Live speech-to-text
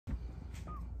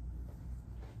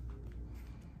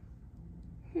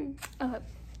Oh,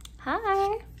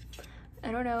 hi.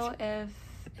 I don't know if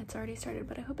it's already started,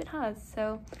 but I hope it has.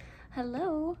 So,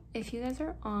 hello. If you guys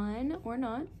are on or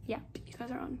not, yeah, you guys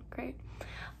are on. Great.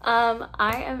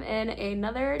 I am in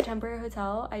another temporary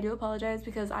hotel. I do apologize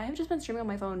because I have just been streaming on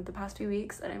my phone the past few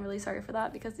weeks, and I'm really sorry for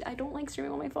that because I don't like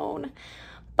streaming on my phone.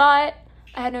 But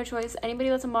I had no choice. Anybody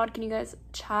that's a mod, can you guys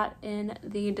chat in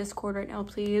the Discord right now,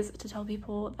 please, to tell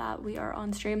people that we are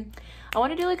on stream? I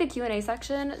want to do like a Q&A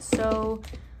section, so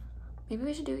maybe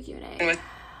we should do a Q&A.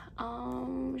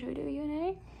 Should we do a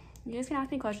Q&A? You guys can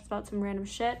ask me questions about some random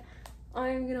shit.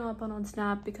 I'm gonna hop on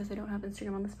Snap because I don't have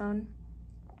Instagram on this phone.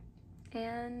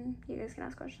 And you guys can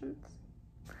ask questions.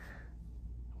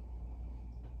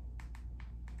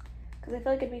 Because I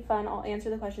feel like it'd be fun. I'll answer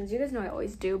the questions. You guys know I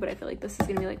always do, but I feel like this is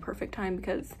gonna be like perfect time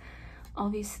because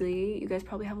obviously you guys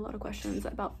probably have a lot of questions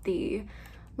about the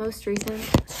most recent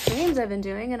streams I've been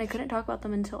doing, and I couldn't talk about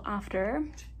them until after,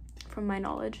 from my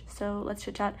knowledge. So let's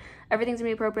chit chat. Everything's gonna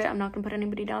be appropriate. I'm not gonna put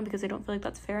anybody down because I don't feel like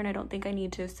that's fair and I don't think I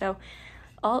need to. So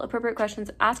all appropriate questions.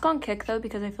 Ask on Kick though,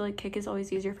 because I feel like Kick is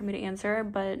always easier for me to answer,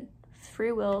 but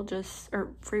free will or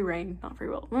free reign, not free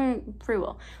will, free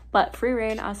will, but free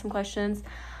reign, ask some questions.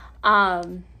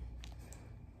 And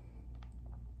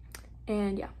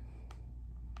yeah.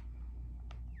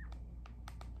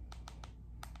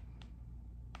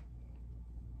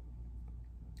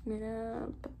 I'm gonna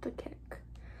put the Kick.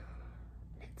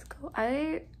 Let's go.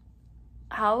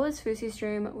 How was Fusi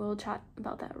stream? We'll chat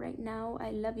about that right now.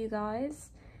 I love you guys.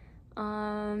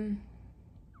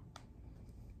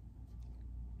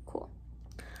 Cool.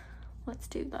 Let's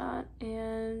do that.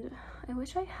 And I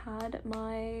wish I had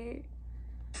my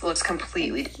looks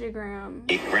completely Instagram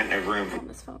rent a room on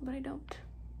this phone, but I don't.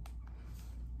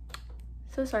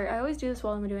 So sorry. I always do this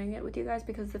while I'm doing it with you guys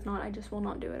because if not, I just will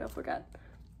not do it. I'll forget.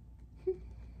 Okay.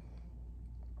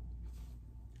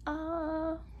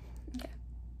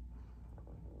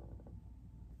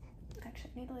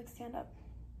 Actually, I need to like stand up.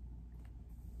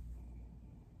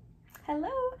 Hello.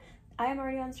 I am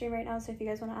already on stream right now, so if you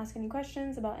guys want to ask any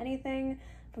questions about anything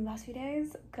from the past few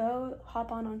days, go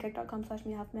hop on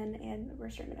kick.com/Mia Huffman and we're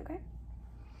streaming, okay?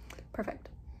 Perfect.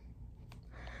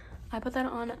 I put that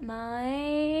on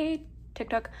my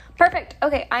TikTok. Perfect.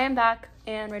 Okay, I am back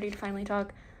and ready to finally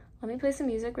talk. Let me play some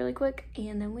music really quick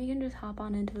and then we can just hop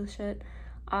on into the shit.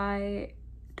 I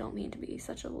don't mean to be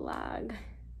such a lag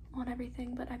on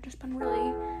everything, but I've just been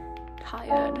really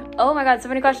tired. Oh my god, so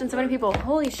many questions, so many people.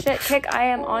 Holy shit, Kick, I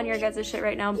am on your guys' shit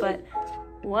right now, but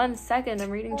 1 second, I'm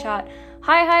reading chat.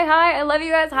 Hi, I love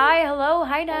you guys. Hi, hello,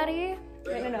 hi daddy.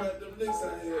 Wait, no.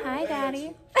 Hi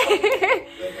daddy.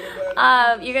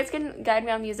 You guys can guide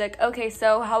me on music. Okay,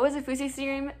 so how was the Fusi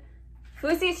stream?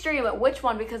 Fusi stream, which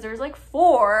one? Because there's like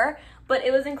 4, but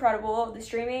it was incredible. The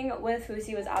streaming with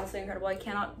Fusi was absolutely incredible. I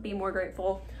cannot be more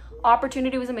grateful.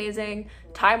 Opportunity was amazing.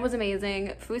 Time was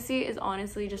amazing. Fusi is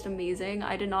honestly just amazing.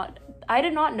 I did not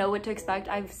know what to expect.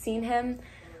 I've seen him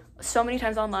so many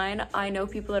times online. I know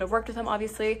people that have worked with him,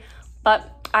 obviously,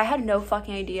 but I had no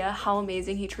fucking idea how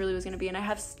amazing he truly was going to be. And I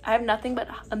have nothing but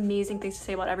amazing things to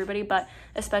say about everybody, but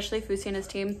especially Fusi and his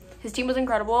team. His team was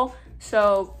incredible,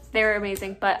 so they were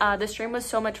amazing. But the stream was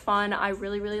so much fun. I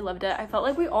really loved it. I felt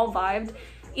like we all vibed.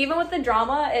 Even with the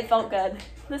drama, it felt good.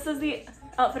 This is the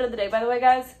outfit of the day, by the way,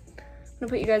 guys. I'm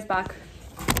gonna put you guys back.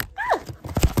 Ah!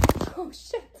 Oh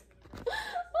shit.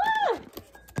 Ah!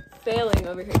 Failing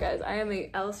over here, guys. I am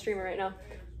a L streamer right now.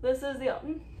 This is the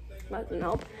that didn't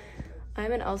help.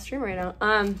 I'm an L streamer right now.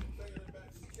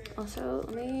 Also,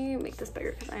 let me make this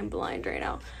bigger because I'm blind right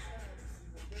now.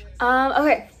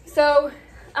 Okay, so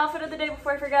outfit of the day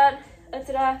before I forget.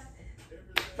 It's a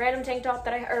random tank top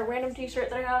that or random t-shirt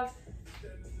that I have.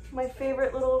 My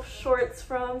favorite little shorts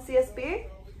from CSB.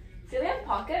 Do they have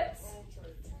pockets?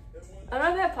 I don't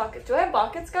know if they have pockets. Do I have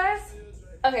pockets, guys?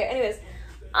 Okay, anyways.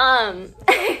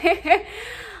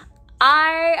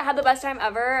 I had the best time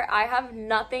ever. I have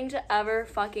nothing to ever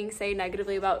fucking say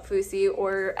negatively about Fusi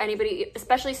or anybody,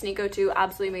 especially Sneeko too.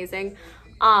 Absolutely amazing.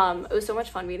 It was so much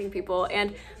fun meeting people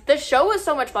and the show was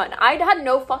so much fun. I had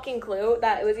no fucking clue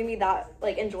that it was gonna be that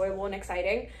like enjoyable and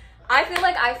exciting. I feel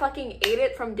like I fucking ate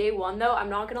it from day one though. I'm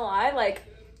not gonna lie. Like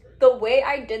the way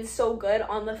I did so good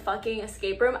on the fucking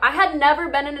escape room. I had never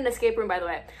been in an escape room, by the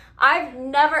way. I've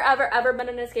never, ever been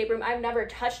in an escape room. I've never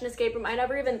touched an escape room. I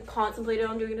never even contemplated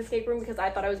on doing an escape room because I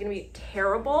thought I was gonna be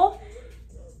terrible.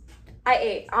 I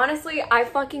ate. Honestly, I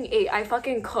fucking ate. I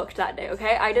fucking cooked that day,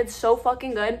 okay? I did so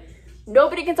fucking good.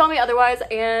 Nobody can tell me otherwise,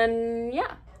 and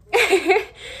yeah.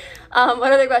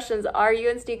 What other questions? Are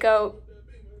you and Sneeko?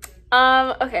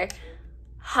 Okay.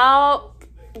 How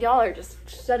y'all are just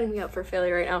setting me up for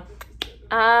failure right now.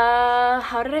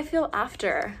 How did I feel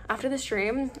after the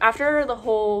stream? After the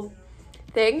whole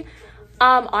thing?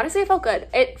 Honestly, I felt good.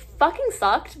 It fucking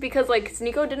sucked because, like,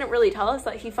 Sneeko didn't really tell us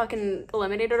that he fucking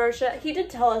eliminated our shit. He did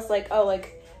tell us, like, oh,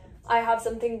 like, I have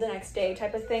something the next day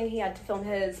type of thing. He had to film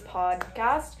his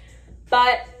podcast.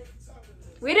 But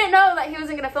we didn't know that he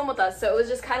wasn't gonna film with us. So it was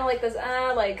just kind of like this,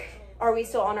 like, are we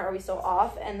still on or are we still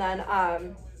off? And then,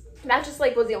 that just,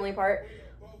 like, was the only part.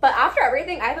 But after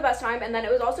everything, I had the best time. And then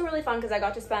it was also really fun because I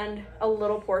got to spend a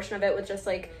little portion of it with just,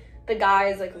 like, the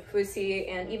guys, like, with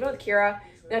Fusi and even with Kira.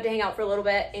 We got to hang out for a little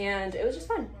bit, and it was just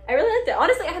fun. I really liked it.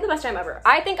 Honestly, I had the best time ever.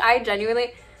 I think I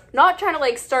genuinely, not trying to,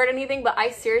 like, start anything, but I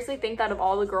seriously think that of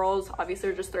all the girls, obviously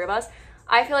there's just 3 of us,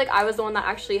 I feel like I was the one that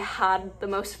actually had the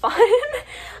most fun.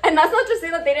 And that's not to say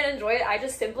that they didn't enjoy it. I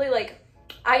just simply, like,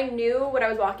 I knew what I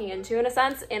was walking into in a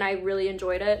sense, and I really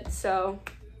enjoyed it. So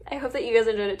I hope that you guys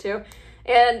enjoyed it too.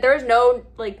 And there was no,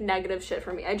 like, negative shit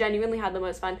for me. I genuinely had the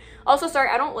most fun. Also, sorry,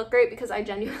 I don't look great because I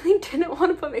genuinely didn't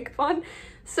want to put makeup on.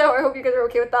 So I hope you guys are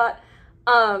okay with that.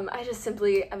 I just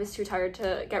simply, I was too tired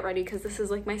to get ready because this is,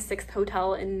 like, my 6th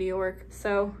hotel in New York.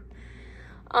 So,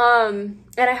 and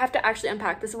I have to actually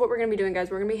unpack. This is what we're going to be doing, guys.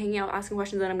 We're going to be hanging out, asking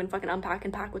questions, and I'm going to fucking unpack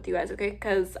and pack with you guys, okay?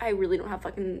 Because I really don't have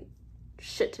fucking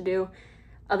shit to do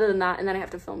other than that. And then I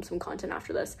have to film some content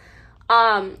after this.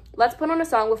 Let's put on a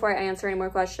song before I answer any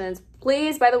more questions.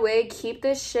 Please, by the way, keep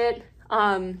this shit,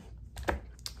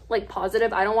 like,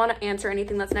 positive. I don't want to answer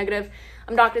anything that's negative.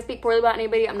 I'm not going to speak poorly about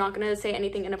anybody. I'm not going to say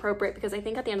anything inappropriate because I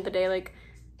think at the end of the day, like,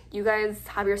 you guys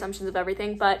have your assumptions of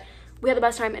everything, but we had the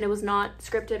best time and it was not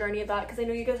scripted or any of that because I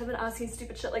know you guys have been asking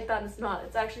stupid shit like that and it's not.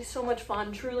 It's actually so much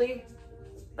fun, truly.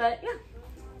 But, yeah.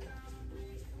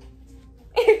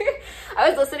 I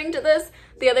was listening to this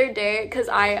the other day because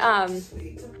I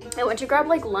went to grab,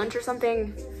 like, lunch or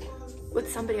something with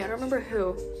somebody. I don't remember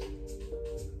who.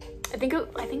 I think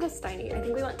it was Steiny. I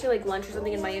think we went to, like, lunch or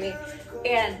something in Miami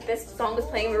and this song was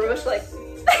playing. We were just like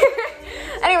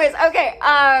anyways, okay.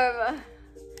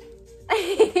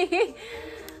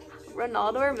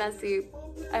 Ronaldo or Messi?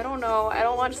 I don't know. I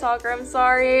don't watch soccer. I'm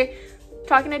sorry.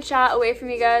 Talking to chat away from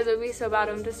you guys. It would be so bad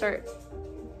of him to start.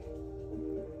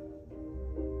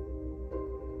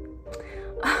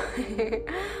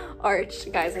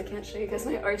 Arch, guys, I can't show you guys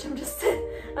my arch. I'm just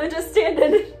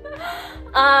standing.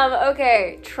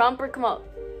 Okay, Trump or Kamal?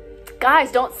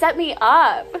 Guys, don't set me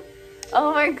up.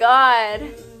 Oh my god.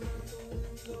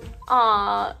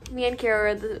 Aw, me and Kira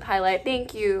were the highlight.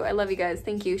 Thank you. I love you guys.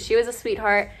 Thank you. She was a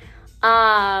sweetheart.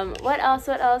 What else?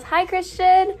 Hi,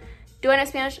 Christian. Do I know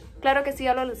Spanish? Claro que sí,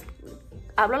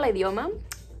 hablo la idioma.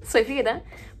 Soy figuita,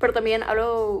 pero también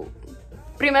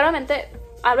primeramente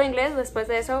hablo inglés, después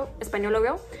de eso español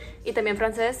obvio, y también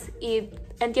francés, y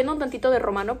entiendo un tantito de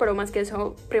romano, pero más que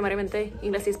eso, primariamente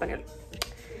inglés y español.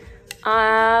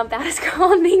 That is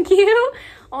cool. Thank you.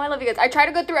 Oh, I love you guys. I try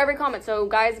to go through every comment, so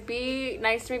guys, be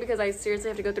nice to me because I seriously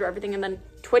have to go through everything, and then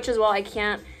Twitch as well. I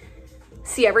can't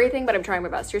see everything, but I'm trying my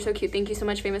best. You're so cute. Thank you so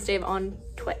much, Famous Dave on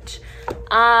Twitch.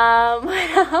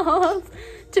 What else?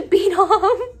 To beat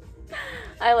on.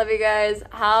 I love you guys.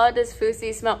 How does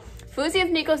Fusi smell? Fusi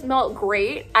and Nico smell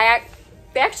great.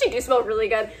 They actually do smell really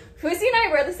good. Fusi and I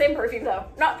wear the same perfume though.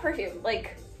 Not perfume,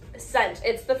 like scent.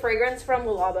 It's the fragrance from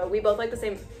Lulabo. We both like the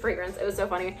same fragrance. It was so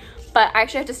funny. But I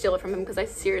actually had to steal it from him because I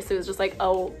seriously was just like,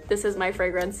 oh, this is my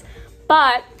fragrance.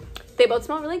 But they both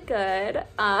smell really good.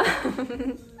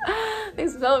 They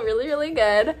smell really, really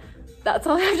good. That's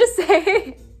all I have to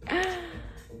say.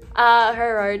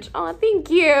 Her Arch. Oh, thank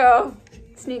you.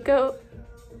 Sneeko.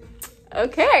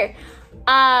 Okay.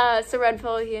 So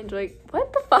Redfall, he enjoyed,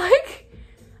 what the fuck?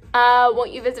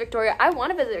 Won't you visit Victoria? I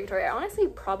want to visit Victoria. I honestly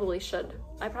probably should.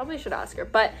 I probably should ask her,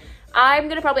 but I'm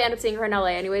gonna probably end up seeing her in LA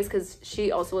anyways because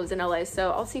she also lives in LA, so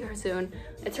I'll see her soon.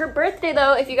 It's her birthday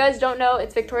though. If you guys don't know,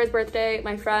 it's Victoria's birthday.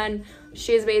 My friend,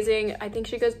 she is amazing. I think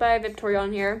she goes by Victoria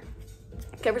on here.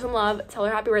 Give her some love. Tell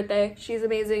her happy birthday. She's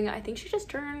amazing. I think she just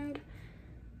turned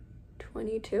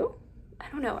 22. I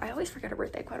don't know. I always forget her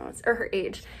birthday, quite honest, or her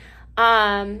age.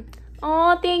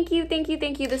 Oh, thank you.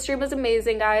 The stream was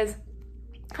amazing, guys.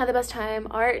 Had the best time.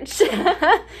 Arch.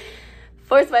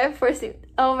 Forced by forcing.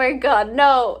 Oh my god,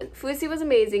 no. Fusi was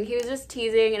amazing. He was just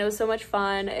teasing and it was so much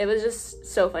fun. It was just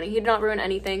so funny. He did not ruin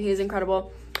anything. He was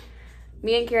incredible.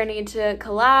 Me and Kira need to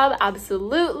collab.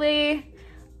 Absolutely.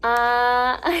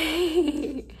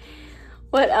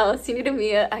 What else? You need a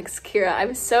Mia x Kira.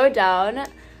 I'm so down.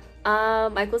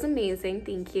 Michael's amazing.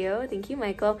 Thank you,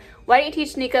 Michael. Why don't you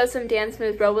teach Nico some dance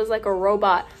moves? Bro was like a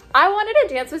robot. I wanted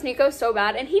to dance with Nico so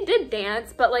bad, and he did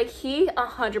dance, but like he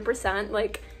 100%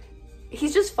 like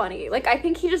he's just funny. Like I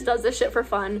think he just does this shit for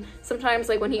fun. Sometimes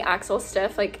like when he acts all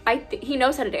stiff, like he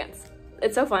knows how to dance.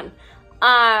 It's so fun.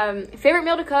 Favorite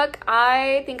meal to cook?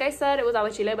 I think I said it was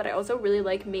aguachile, but I also really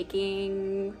like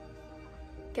making,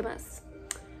 ¿qué más?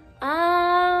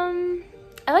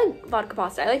 I like vodka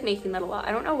pasta. I like making that a lot.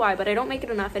 I don't know why, but I don't make it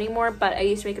enough anymore, but I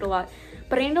used to make it a lot.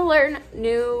 But I need to learn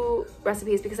new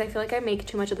recipes because I feel like I make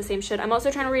too much of the same shit. I'm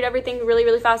also trying to read everything really,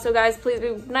 really fast. So guys, please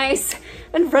be nice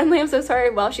and friendly. I'm so sorry.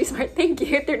 Well, she's smart. Thank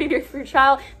you. 30-day free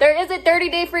trial. There is a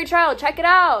 30-day free trial. Check it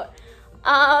out.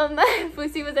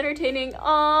 Fusi was entertaining.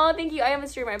 Oh, thank you. I am a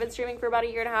streamer. I've been streaming for about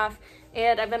 1.5 years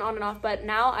and I've been on and off, but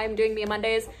now I'm doing Mia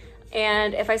Mondays.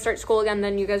 And if I start school again,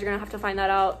 then you guys are gonna have to find that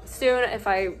out soon if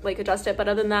I like adjust it. But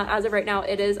other than that, as of right now,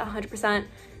 it is 100%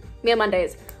 Mia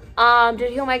Mondays.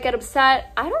 Did Heel Mike get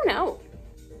upset? I don't know.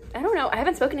 I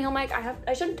haven't spoken to Heel Mike.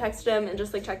 I should have texted him and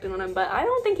just like checked in on him, but I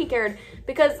don't think he cared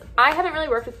because I haven't really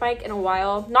worked with Mike in a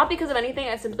while. Not because of anything,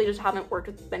 I simply just haven't worked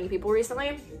with many people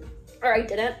recently, or I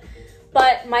didn't.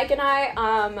 But Mike and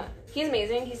I, he's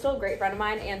amazing. He's still a great friend of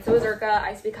mine, and so is Urka.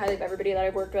 I speak highly of everybody that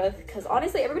I've worked with because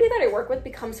honestly, everybody that I work with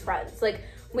becomes friends. Like,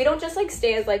 we don't just like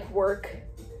stay as like work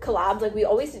collabs. Like, we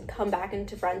always come back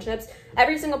into friendships.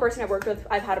 Every single person I've worked with,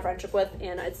 I've had a friendship with,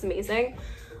 and it's amazing.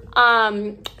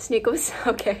 Sneak was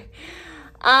okay.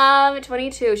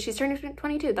 22. She's turning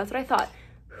 22. That's what I thought.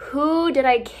 Who did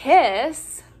I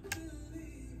kiss?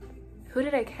 Who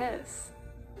did I kiss?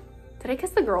 Did I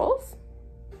kiss the girls?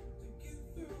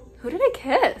 Who did I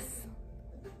kiss?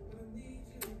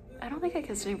 I don't think I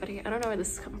kissed anybody. I don't know where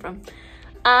this is coming from.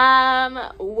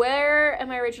 Where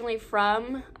am I originally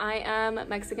from? I am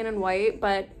Mexican and white,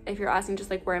 but if you're asking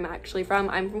just like where I'm actually from,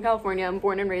 I'm from California. I'm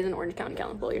born and raised in Orange County,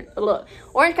 California.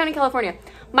 Orange County, California.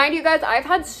 Mind you guys, I've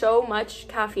had so much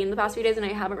caffeine the past few days and I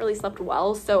haven't really slept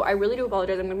well, so I really do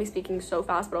apologize. I'm gonna be speaking so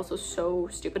fast, but also so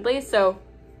stupidly. So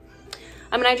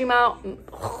I'm an IG model.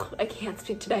 I can't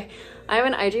speak today.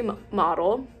 I'm an IG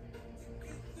model.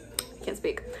 Can't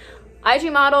speak.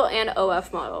 IG model and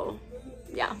OF model.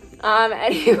 Yeah.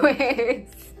 Anyways,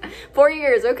 4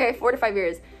 years. Okay, 4 to 5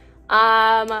 years.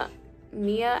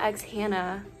 Mia x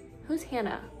Hannah. Who's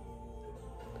Hannah?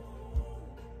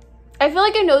 I feel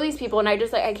like I know these people and I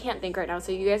just like, I can't think right now.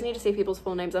 So you guys need to say people's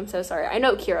full names. I'm so sorry. I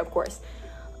know Kira, of course.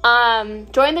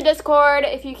 Join the Discord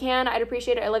if you can. I'd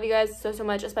appreciate it. I love you guys so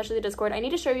much, especially the Discord. I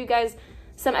need to show you guys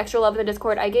some extra love in the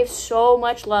Discord. I gave so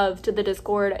much love to the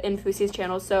Discord in Fusi's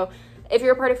channel. So if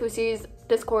you're a part of Fusi's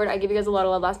Discord, I gave you guys a lot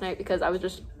of love last night because I was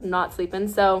just not sleeping.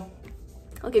 So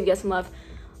I'll give you guys some love.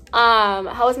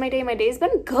 How was my day? My day's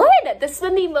been good. This has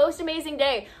been the most amazing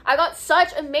day. I got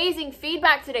such amazing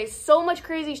feedback today. So much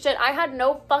crazy shit. I had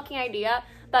no fucking idea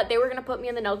that they were going to put me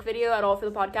in the Nelk video at all for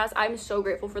the podcast. I'm so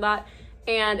grateful for that.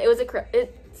 And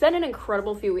it's been an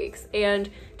incredible few weeks. And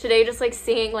today just like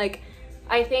seeing like,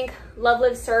 I think Love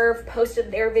Live Serve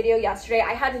posted their video yesterday.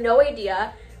 I had no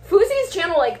idea. Fusi's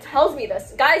channel like tells me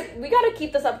this. Guys, we gotta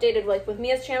keep this updated like with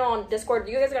Mia's channel on Discord.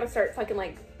 You guys gotta start fucking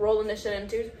like rolling this shit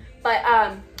into. But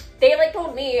they like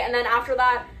told me, and then after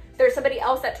that there's somebody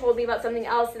else that told me about something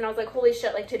else, and I was like, holy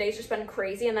shit, like today's just been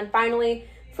crazy. And then finally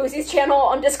Fusi's channel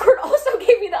on Discord also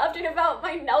gave me the update about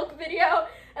my Nelk video,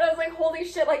 and I was like, holy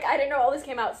shit, like I didn't know all this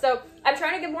came out. So I'm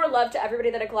trying to give more love to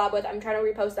everybody that I collab with. I'm trying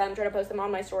to repost them, I'm trying to post them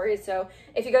on my stories. So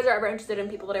if you guys are ever interested in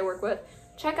people that I work with,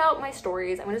 check out my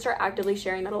stories. I'm going to start actively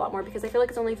sharing that a lot more because I feel like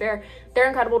it's only fair. They're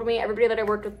incredible to me. Everybody that I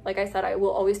worked with, like I said, I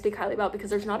will always speak highly about because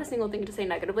there's not a single thing to say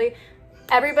negatively.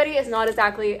 Everybody is not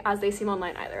exactly as they seem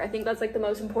online either. I think that's like the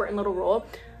most important little rule.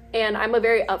 And I'm a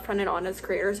very upfront and honest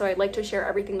creator, so I'd like to share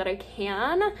everything that I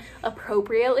can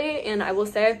appropriately. And I will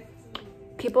say,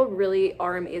 people really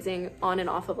are amazing on and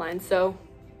off of line. So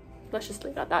let's just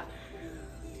leave it at that.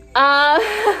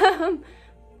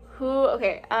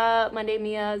 Okay, Monday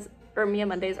Mia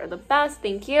Mondays are the best.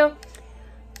 Thank you.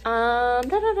 Out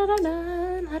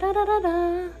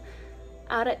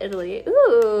of Italy.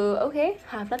 Ooh, okay.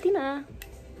 Half Latina.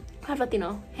 Half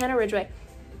Latino. Hannah Ridgway.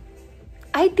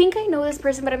 I think I know this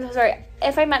person, but I'm so sorry.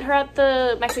 If I met her at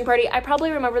the Mexican party, I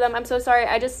probably remember them. I'm so sorry.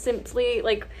 I just simply,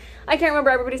 like, I can't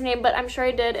remember everybody's name, but I'm sure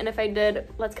I did. And if I did,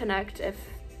 let's connect if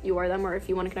you are them or if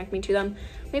you want to connect me to them.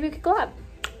 Maybe we could collab.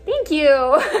 Thank you.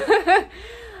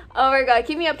 Oh my god,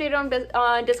 keep me updated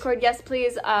on Discord. Yes,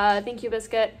 please. Thank you,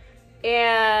 Biscuit.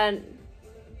 And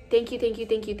thank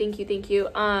you.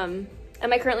 Am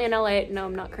I currently in LA? No,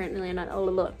 I'm not currently in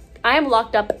LA. I am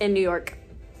locked up in New York.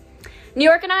 New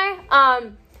York and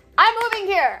I'm moving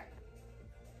here.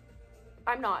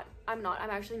 I'm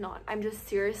actually not. I'm just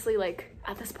seriously like,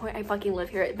 at this point, I fucking live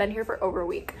here. I've been here for over a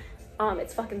week.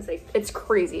 It's fucking sick. It's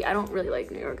crazy. I don't really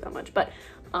like New York that much, but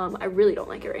I really don't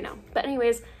like it right now. But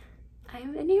anyways,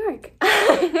 I'm in New York.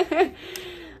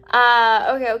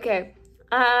 Okay.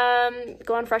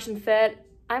 Go on Fresh and Fit.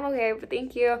 I'm okay, but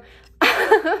thank you.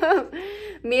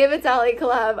 Mia Vitale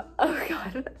collab. Oh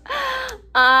god.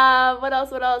 What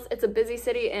else? It's a busy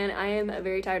city and I am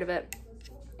very tired of it.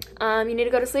 You need to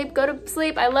go to sleep. Go to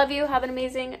sleep. I love you. Have an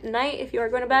amazing night if you are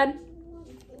going to bed.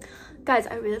 Guys,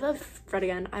 I really love Fred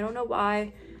again. I don't know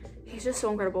why. He's just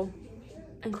so incredible.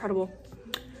 Incredible.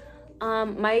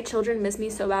 My children miss me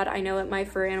so bad. I know it. My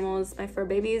fur animals, my fur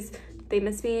babies, they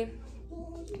miss me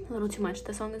a little too much.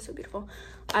 The song is so beautiful.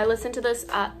 I listened to this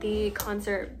at the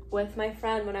concert with my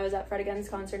friend when I was at Fred Again's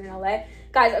concert in LA.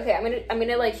 Guys, okay, I'm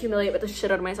gonna like humiliate with the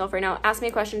shit out of myself right now. Ask me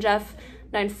a question, Jeff.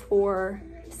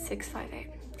 94658.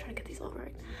 I'm trying to get these all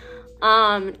right.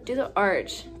 Do the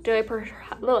arch. Do I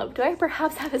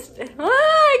perhaps have a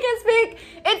I can't speak.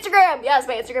 Instagram. Yes,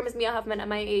 my Instagram is Mia Huffman,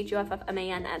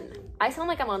 MIAHUFFMANN. I sound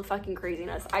like I'm on fucking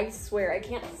craziness. I swear, I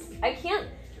can't.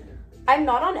 I'm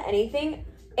not on anything.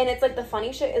 And it's like the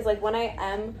funny shit is like when I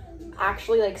am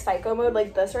actually like psycho mode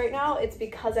like this right now, it's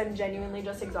because I'm genuinely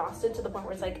just exhausted to the point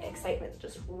where it's like excitement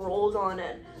just rolls on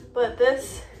it. But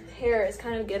this hair is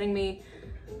kind of getting me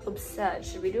upset.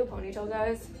 Should we do a ponytail,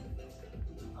 guys?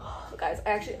 Guys,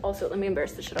 I actually also, let me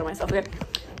embarrass the shit out of myself. Okay,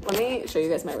 let me show you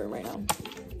guys my room right now.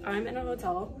 I'm in a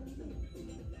hotel.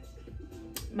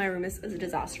 My room is a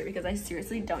disaster because I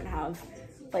seriously don't have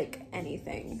like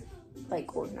anything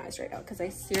like organized right now because I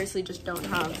seriously just don't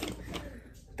have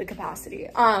the capacity.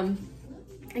 I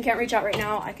can't reach out right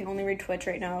now. I can only read Twitch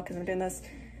right now because I'm doing this.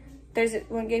 There's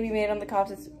one game you made on the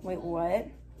cops. Wait, what?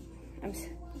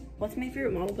 What's my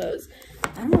favorite model pose?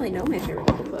 I don't really know my favorite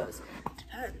model pose.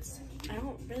 Depends. I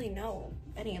don't really know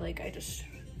any. Like, I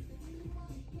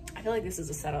feel like this is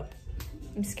a setup.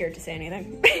 I'm scared to say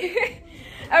anything.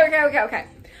 Okay.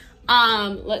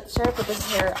 Let's start with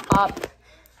this hair up.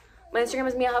 My Instagram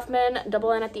is Mia Huffman,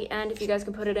 double N at the end if you guys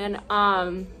can put it in.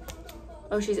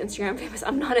 Oh, she's Instagram famous.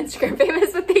 I'm not Instagram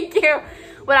famous, but thank you.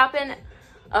 What happened?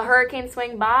 A hurricane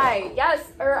swing by.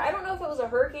 Yes, or I don't know if it was a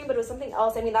hurricane, but it was something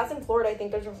else. I mean, that's in Florida. I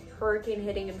think there's a hurricane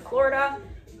hitting in Florida,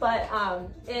 but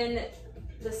in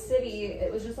the city,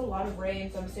 it was just a lot of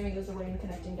rain, so I'm assuming it was the rain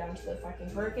connecting down to the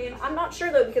fucking hurricane. I'm not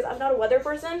sure though, because I'm not a weather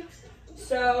person,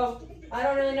 so I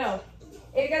don't really know.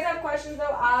 If you guys have questions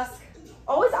though, ask.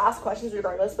 Always ask questions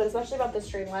regardless, but especially about the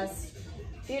stream list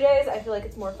few days, I feel like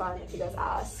it's more fun if you guys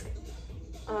ask.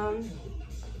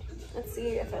 Let's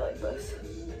see if I like this.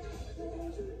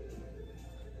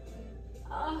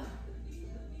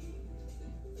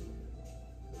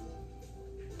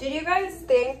 Did you guys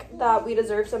think that we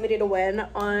deserve somebody to win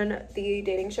on the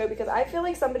dating show? Because I feel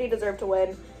like somebody deserved to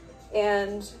win,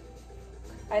 and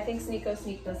I think Sneeko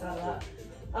sneaked us out of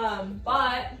that.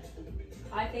 But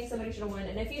I think somebody should have won.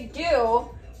 And if you do,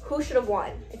 who should have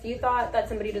won? If you thought that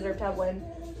somebody deserved to have won,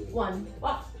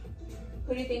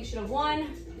 who do you think should have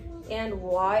won and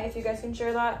why? If you guys can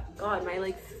share that. God,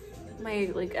 my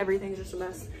everything's just a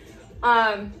mess.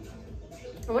 I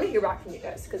want to hear back from you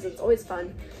guys because it's always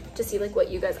fun to see like what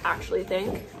you guys actually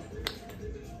think.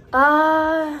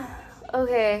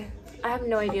 Okay, I have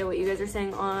no idea what you guys are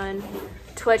saying on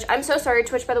Twitch. I'm so sorry,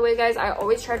 Twitch, by the way, guys. I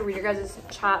always try to read your guys'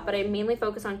 chat, but I mainly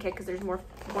focus on Kick because there's more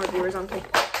viewers on Kick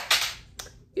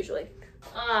usually.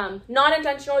 Not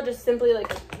intentional, just simply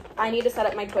like I need to set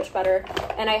up my Twitch better,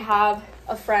 and I have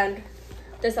a friend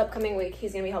this upcoming week.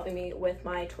 He's gonna be helping me with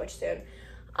my Twitch soon.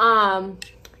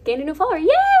 Gained a new follower. Yay!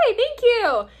 Thank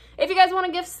you. If you guys want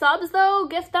to gift subs though,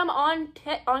 gift them on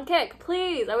Kick,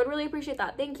 please. I would really appreciate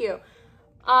that. Thank you.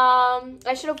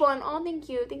 I should have won. Oh, thank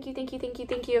you.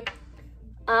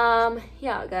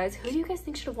 Yeah, guys, who do you guys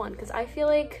think should have won? Because I feel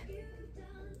like,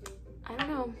 I don't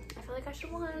know. I feel like I should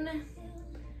have won.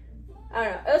 I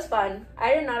don't know. It was fun.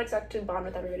 I did not expect to bond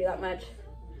with everybody that much.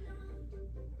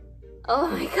 Oh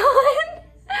my god.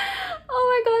 Oh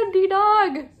my god,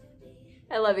 D-Dog.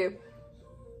 I love you.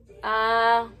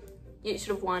 You should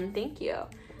have won. Thank you.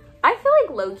 I feel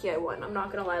like low-key I won. I'm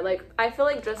not gonna lie. Like, I feel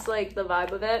like just like the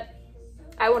vibe of it,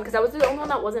 I won because I was the only one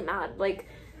that wasn't mad. Like,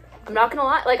 I'm not gonna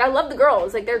lie. Like, I love the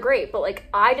girls. Like, they're great. But, like,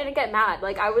 I didn't get mad.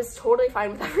 Like, I was totally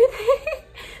fine with everything.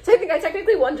 So I think I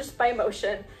technically won just by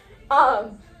emotion.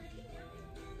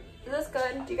 Is this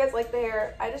good? Do you guys like the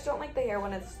hair? I just don't like the hair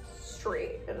when it's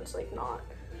straight and it's, like, not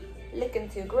looking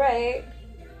too great.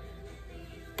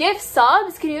 Gift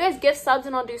subs? Can you guys gift subs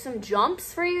and I'll do some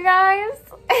jumps for you guys?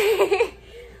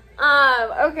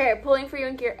 Okay, pulling for you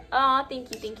and Kier. Aw, thank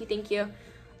you.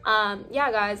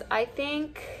 Yeah, guys, I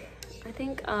think I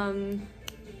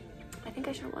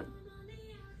should have won.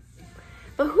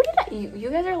 But who did I,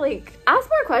 you guys are like, ask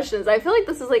more questions. I feel like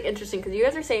this is like interesting because you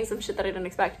guys are saying some shit that I didn't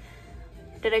expect.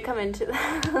 Did I come into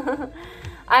that?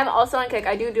 I'm also on Kick.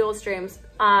 I do dual streams.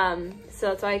 So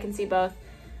that's why I can see both.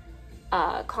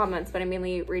 comments, but I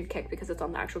mainly read Kick because it's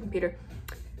on the actual computer.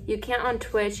 You can't on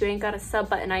Twitch. You ain't got a sub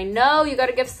button. I know you got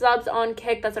to give subs on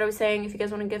Kick. That's what I was saying. If you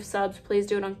guys want to give subs, please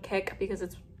do it on Kick because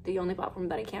it's the only platform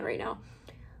that I can right now.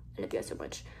 I love you guys so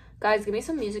much. Guys, give me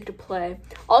some music to play.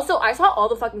 Also, I saw all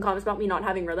the fucking comments about me not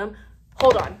having rhythm.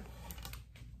 Hold on.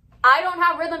 I don't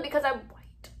have rhythm because I'm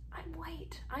white. I'm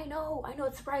white. I know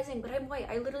it's surprising, but I'm white.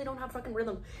 I literally don't have fucking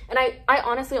rhythm. And I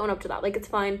honestly own up to that. Like, it's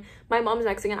fine. My mom's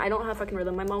Mexican. I don't have fucking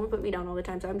rhythm. My mom would put me down all the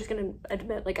time, so I'm just gonna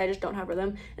admit, like, I just don't have rhythm.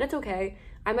 And it's okay.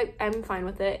 I'm fine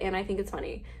with it, and I think it's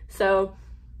funny. So,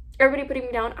 everybody putting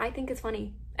me down, I think it's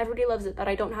funny. Everybody loves it that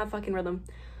I don't have fucking rhythm.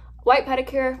 White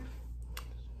pedicure.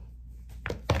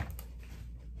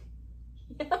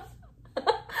 Yeah.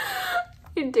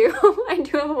 I do have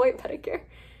a white pedicure.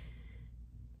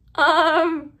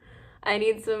 I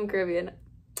need some Caribbean.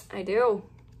 I do.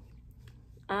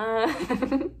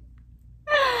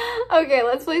 Okay,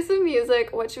 let's play some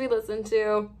music. What should we listen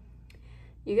to?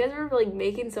 You guys were like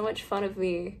making so much fun of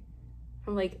me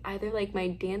from like either like my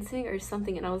dancing or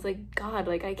something, and I was like, God,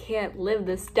 like I can't live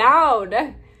this down.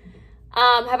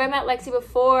 Have I met Lexi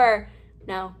before?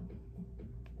 No.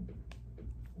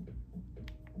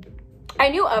 I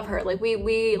knew of her, like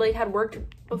we like had worked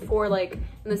before like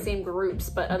in the same groups,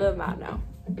 but other than that, no.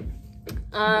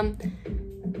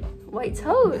 White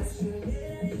toes.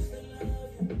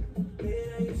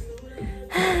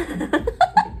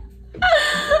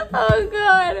 Oh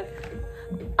god.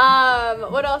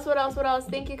 What else?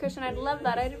 Thank you, Christian. I'd love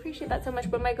that. I'd appreciate that so much.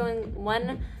 But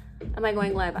when am I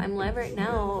going live? I'm live right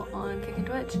now on Kick and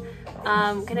Twitch.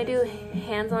 Can I do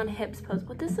hands on hips pose?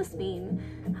 What does this mean?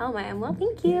 How am I? I'm well,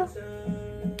 thank you.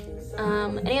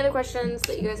 Any other questions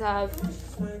that you guys have?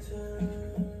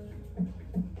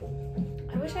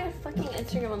 I wish I had fucking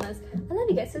Instagram on this. I love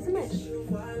you guys so much.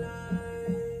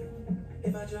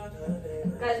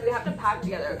 Guys, we have to pack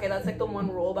together, okay? That's like the one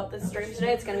rule about this stream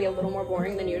today. It's gonna be a little more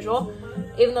boring than usual.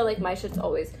 Even though like my shit's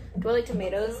always. Do I like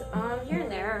tomatoes? Here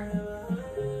and there.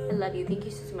 I love you. Thank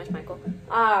you so much, Michael.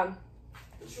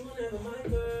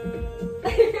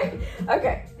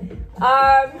 Okay.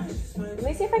 Let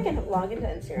me see if I can log into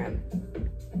Instagram.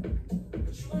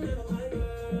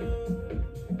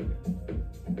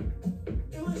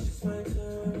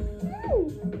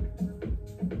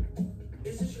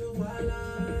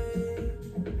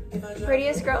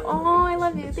 Prettiest girl. Oh, I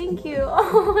love you. Thank you.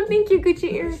 Oh, thank you,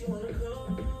 Gucci ear.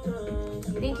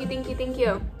 Thank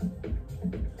you.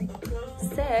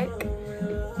 Sick.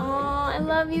 Oh, I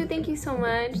love you. Thank you so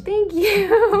much. Thank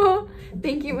you.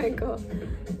 Thank you, Michael.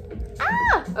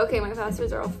 Ah! Okay, my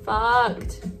passwords are all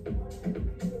fucked.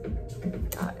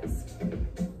 Guys.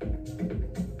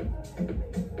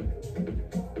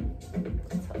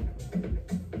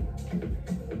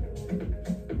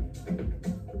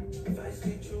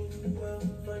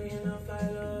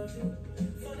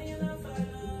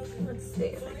 Let's see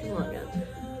if I can log in.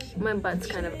 My butt's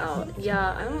kind of out.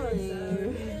 Yeah, I don't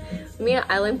really... Mia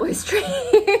Island Boy stream.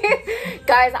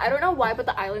 Guys, I don't know why, but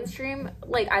the Island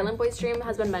Boy stream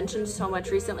has been mentioned so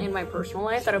much recently in my personal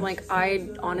life that I'm like, I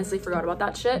honestly forgot about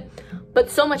that shit.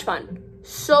 But so much fun.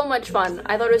 So much fun.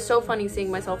 I thought it was so funny seeing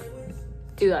myself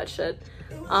do that shit.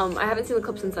 I haven't seen the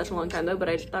clips in such a long time though, but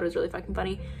I thought it was really fucking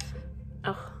funny.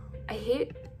 Ugh, I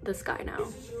hate this guy now. Do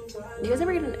you guys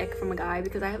ever get an ick from a guy?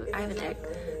 Because I have an ick.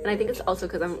 And I think it's also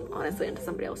because I'm honestly into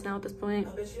somebody else now at this point.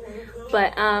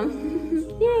 But,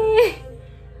 yay!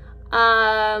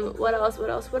 What else? Why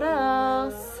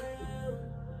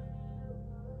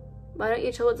don't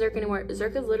you chill with Zerk anymore?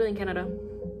 Zerk is literally in Canada.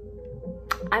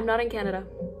 I'm not in Canada.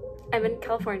 I'm in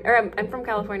California. Or I'm from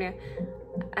California.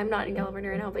 I'm not in California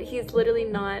right now, but he's literally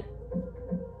not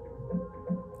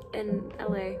in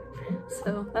LA.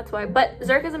 So that's why. But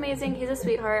Zerk is amazing. He's a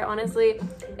sweetheart. Honestly,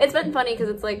 it's been funny because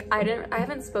it's like I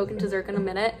haven't spoken to Zerk in a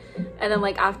minute, and then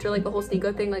like after like the whole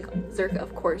Sneeko thing, like Zerk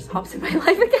of course hops in my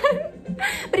life again.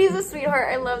 But he's a sweetheart.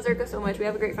 I love Zerka so much. We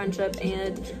have a great friendship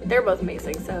and they're both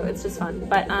amazing, so it's just fun.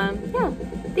 But yeah,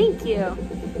 thank you.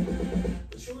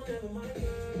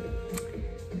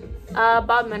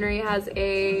 Bob Menery has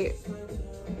a,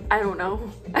 I don't know.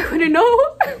 I wouldn't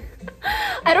know.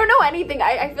 I don't know anything.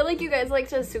 I feel like you guys like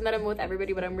to assume that I'm with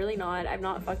everybody, but I'm really not. I've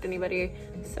not fucked anybody,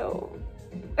 so.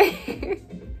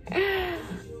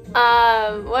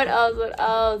 What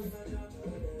else?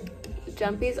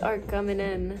 Jumpies are coming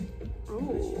in.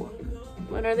 Ooh.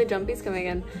 When are the jumpies coming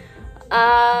in?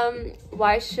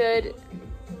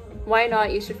 Why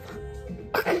not? You should.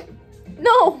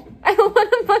 No! I don't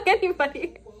want to fuck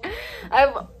anybody.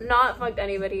 I've not fucked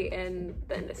anybody in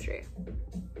the industry.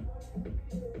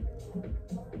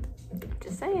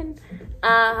 Just saying.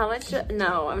 How much?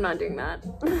 No, I'm not doing that.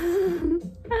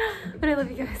 But I love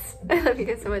you guys. I love you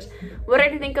guys so much. What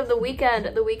did you think of the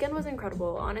weekend? The weekend was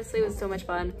incredible. Honestly, it was so much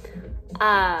fun.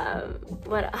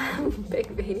 Big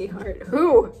veiny heart.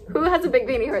 Who has a big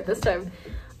veiny heart this time?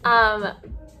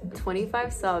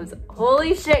 25 subs.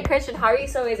 Holy shit, Christian, how are you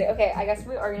so amazing? Okay, I guess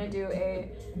we are gonna do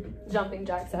a jumping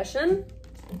jack session.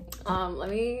 Let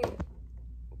me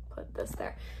put this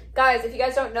there. Guys, if you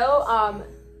guys don't know,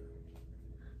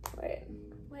 wait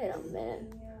a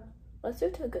minute. Let's do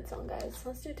it to a good song, guys.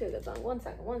 Let's do it to a good song. One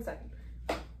second.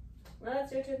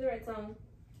 Let's do it to the right song.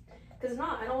 Because if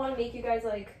not, I don't want to make you guys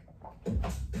like,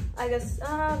 I guess,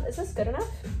 is this good enough?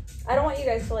 I don't want you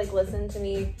guys to like listen to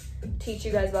me teach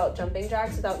you guys about jumping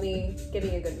jacks without me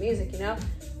giving you good music, you know?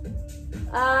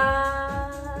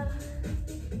 I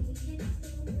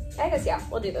guess, yeah,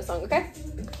 we'll do this song, okay?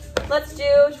 Let's do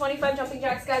 25 jumping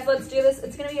jacks, guys. Let's do this.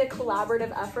 It's gonna be a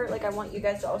collaborative effort. Like, I want you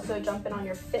guys to also jump in on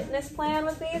your fitness plan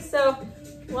with me. So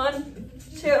 1,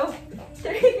 2,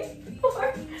 3,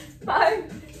 4,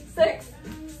 5, 6,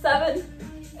 7,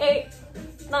 8,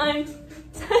 9,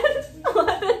 10,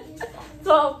 11,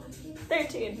 12,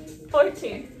 13,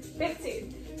 14,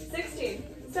 15, 16,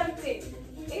 17,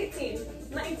 18,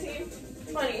 19,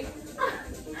 20.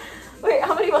 Wait,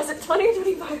 how many was it? 20 or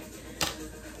 25?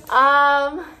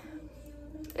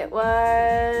 It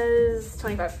was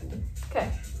 25.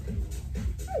 Okay.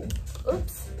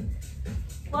 Oops.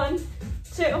 1,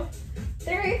 2,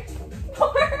 3,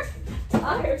 4,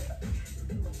 5.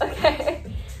 Okay.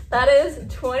 That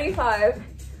is 25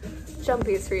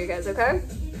 jumpies for you guys, okay?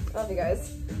 Love you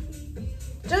guys.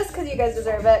 Just because you guys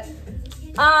deserve it.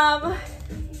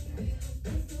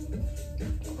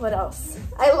 What else?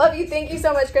 I love you. Thank you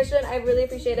so much, Christian. I really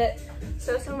appreciate it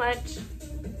so much.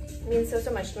 It means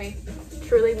so much to me.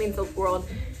 Truly means the world.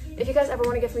 If you guys ever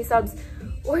want to give me subs,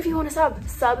 or if you want to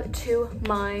sub to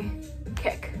my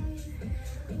kick.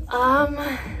 Oh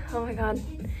my god.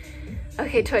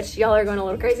 Okay, Twitch, y'all are going a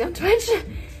little crazy on Twitch.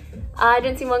 I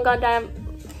didn't see one goddamn.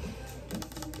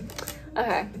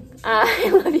 Okay. I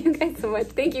love you guys so much.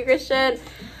 Thank you, Christian.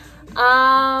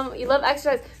 You love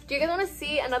exercise. Do you guys want to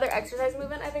see another exercise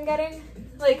movement I've been getting?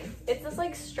 Like, it's this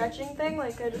like stretching thing.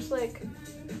 Like, I just like,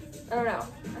 I don't know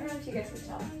if you guys can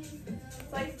tell.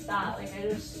 It's like that. Like,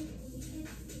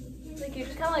 you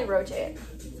just kind of like rotate.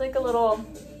 It's like a little,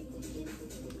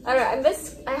 I don't know.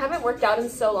 I haven't worked out in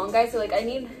so long, guys. So like, I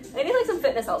need like some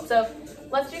fitness help. So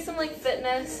let's do some like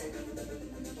fitness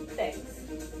things.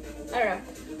 I don't know.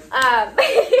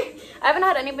 I haven't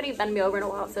had anybody bend me over in a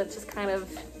while, so it's just kind of,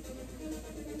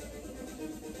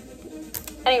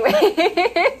 anyway.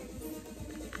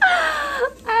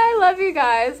 I love you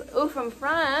guys. Oh, from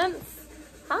France.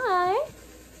 Hi.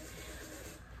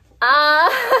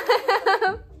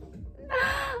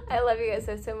 I love you guys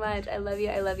so much. I love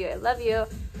you.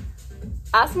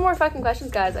 Ask some more fucking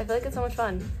questions, guys. I feel like it's so much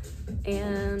fun.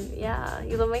 And yeah,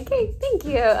 you love my cake. Thank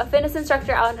you. A fitness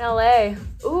instructor out in LA.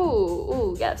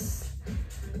 Ooh, yes.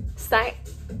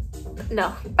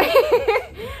 No.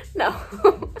 No.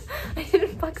 I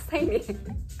didn't fuck signing.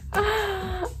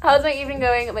 How's my evening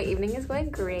going? My evening is going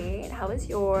great. How is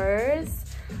yours?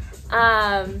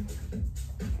 I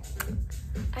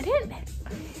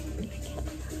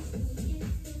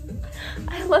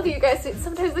love you guys.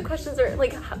 Sometimes the questions are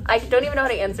like, I don't even know how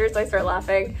to answer, so I start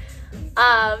laughing.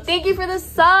 Thank you for the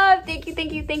sub.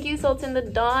 Thank you, Sultan the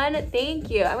Dawn. Thank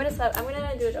you. I'm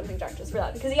gonna do a jumping jack just for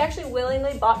that because he actually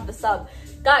willingly bought the sub.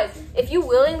 Guys, if you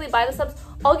willingly buy the subs,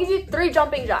 I'll give you 3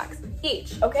 jumping jacks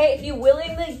each, okay? If you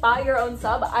willingly buy your own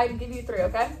sub, I'd give you 3,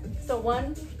 okay? So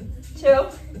 1, 2,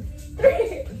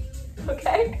 3,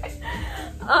 okay?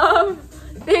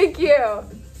 Thank you.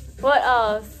 What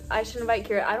else? I should invite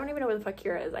Kira. I don't even know where the fuck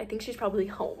Kira is. I think she's probably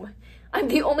home. I'm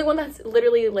the only one that's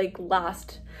literally like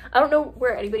last. I don't know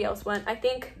where anybody else went. I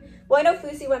think, well, I know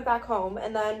Fusi went back home,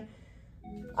 and then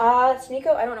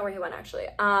Nico, I don't know where he went actually.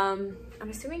 I'm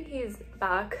assuming he's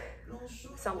back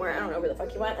somewhere. I don't know where the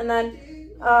fuck he went. And then,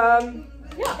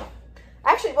 yeah.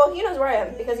 Actually, well, he knows where I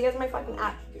am because he has my fucking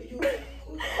app.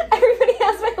 Everybody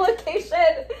has my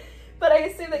location, but I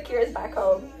assume that Kira's back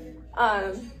home.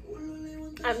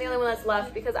 I'm the only one that's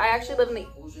left because I actually live in the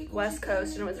West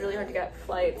Coast and it was really hard to get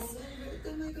flights.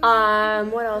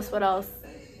 What else?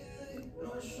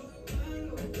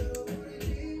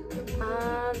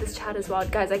 This chat is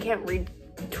wild. Guys, I can't read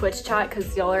Twitch chat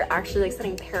because y'all are actually like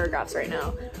sending paragraphs right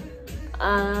now.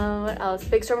 What else?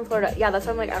 Big storm in Florida. Yeah, that's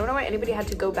why I'm like, I don't know why anybody had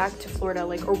to go back to Florida,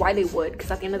 like, or why they would,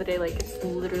 because at the end of the day, like, it's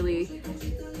literally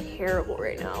terrible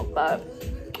right now, but...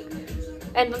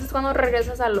 Entonces, ¿cuándo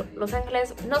regresas a Los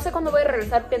Ángeles? No sé cuándo voy a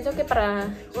regresar, pienso que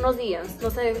para unos días, no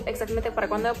sé exactamente para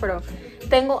cuándo, pero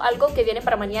tengo algo que viene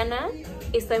para mañana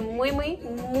y estoy muy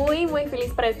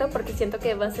feliz para esto porque siento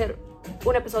que va a ser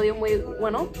un episodio muy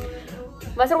bueno.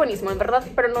 Va a ser buenísimo, en verdad,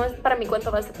 pero no es para mi cuenta,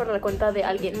 va a ser para la cuenta de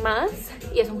alguien más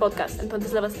y es un podcast,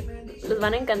 entonces les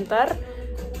van a encantar,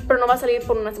 pero no va a salir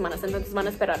por unas semanas, entonces van a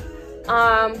esperar.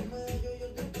 A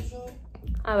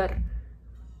ver,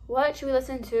 what should we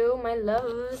listen to, my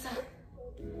loves?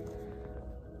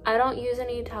 I don't use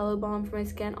any tallow balm for my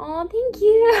skin. Oh, thank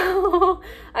you.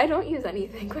 I don't use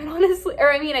anything, quite honestly.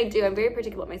 Or I mean, I do. I'm very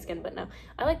particular about my skin, but no.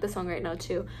 I like the song right now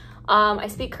too. I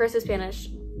speak cursive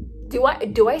Spanish. Do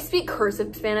I speak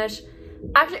cursive Spanish?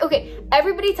 Actually, okay.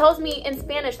 Everybody tells me in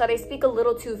Spanish that I speak a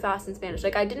little too fast in Spanish.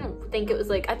 Like, I didn't think it was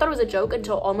like, I thought it was a joke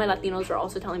until all my Latinos were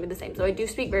also telling me the same. So I do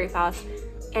speak very fast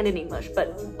and in English,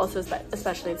 but also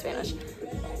especially in Spanish.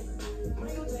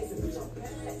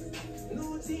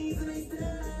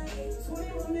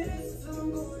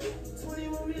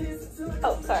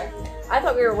 Oh, sorry. I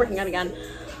thought we were working out again.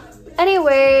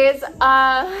 Anyways,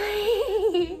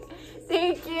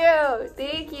 thank you.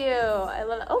 I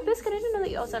love it. Oh, Biscuit, I didn't know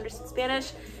that you also understood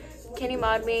Spanish. Can you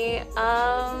mod me?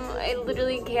 I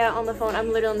literally can't on the phone.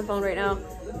 I'm literally on the phone right now.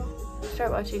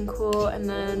 Start watching, cool, and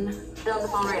then on the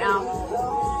phone right now.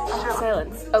 Oh,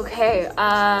 silence. Okay,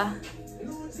 I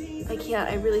can't.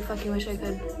 I really fucking wish I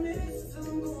could.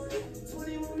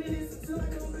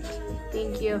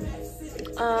 Thank you.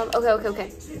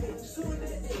 Okay.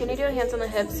 Can you do a hands on the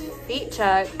hips feet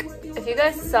check? If you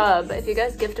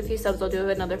guys gift a few subs, I'll do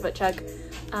another foot check.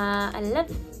 I love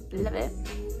it.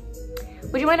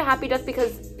 Would you mind a happy death?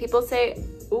 Because people say,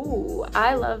 ooh,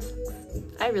 I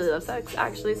really love sex.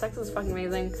 Actually, sex is fucking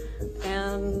amazing.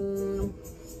 And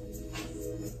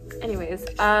anyways,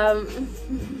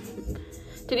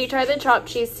 did you try the chopped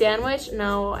cheese sandwich?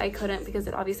 No, I couldn't because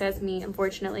it obviously has meat,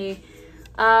 unfortunately.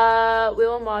 We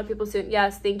will mod people soon.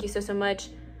 Yes, thank you so much.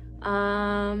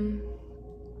 I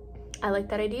like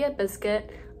that idea, Biscuit.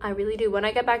 I really do. When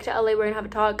I get back to LA, we're gonna have a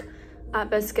talk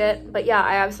at Biscuit. But yeah,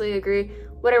 I absolutely agree.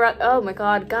 Oh my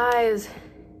god, guys.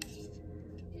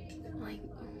 Like,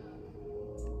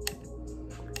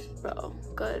 bro,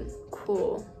 good,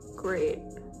 cool, great.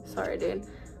 Sorry, dude.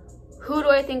 Who do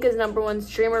I think is #1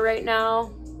 streamer right now?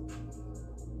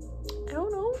 I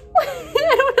don't know.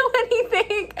 I don't know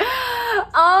anything.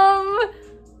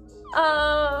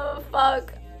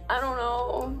 Fuck. I don't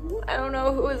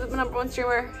know who is the #1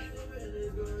 streamer.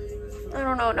 I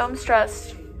don't know. Now I'm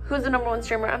stressed. Who's the #1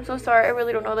 streamer? I'm so sorry. I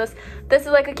really don't know this. This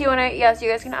is like a Q&A. Yes, you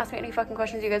guys can ask me any fucking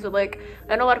questions you guys would like.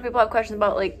 I know a lot of people have questions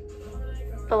about like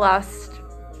the last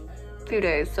few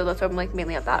days, so that's why I'm like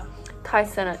mainly at that. Kai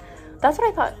sent it. That's what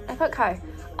I thought. I thought Kai.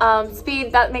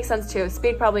 Speed, that makes sense too.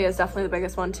 Speed probably is definitely the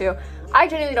biggest one too. I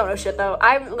genuinely don't know shit though.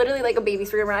 I'm literally like a baby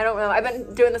streamer. I don't know. I've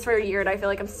been doing this for a year and I feel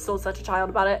like I'm still such a child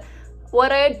about it.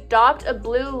 Would I adopt a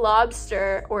blue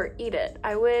lobster or eat it?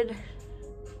 I would.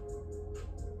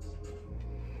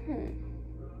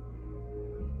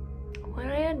 Would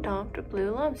I adopt a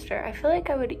blue lobster? I feel like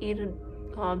I would eat a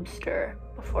lobster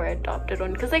before I adopted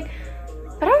one. Cause like,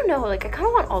 but I don't know. Like I kind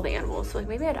of want all the animals. So like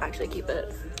maybe I'd actually keep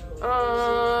it.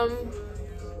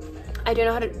 I do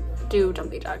know how to do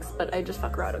jumping jacks, but I just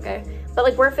fuck around, okay? But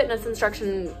like we're a fitness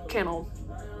instruction channel.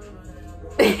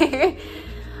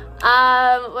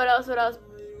 What else?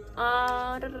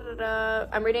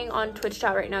 I'm reading on Twitch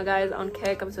chat right now, guys, on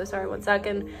Kick. I'm so sorry, 1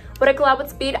 second. Would I collab with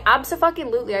Speed?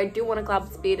 Abso-fucking-lutely. I do want to collab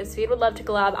with Speed. If Speed would love to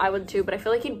collab, I would too, but I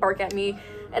feel like he'd bark at me,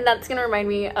 and that's gonna remind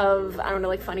me of, I don't know,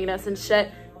 like funniness and shit.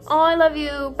 Oh, I love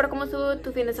you. Pero como estuvo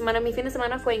tu fin de semana? Mi fin de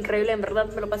semana fue increíble, en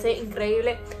verdad, me lo pasé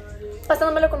increíble.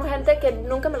 Pasándomelo con gente que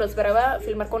nunca me lo esperaba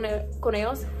filmar con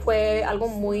ellos. Fue algo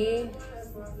muy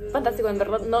fantástico, en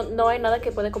verdad. No hay nada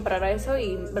que puede comparar a eso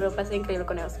y me lo pasé increíble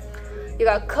con ellos. You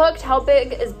got cooked. How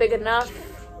big is big enough?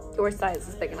 Your size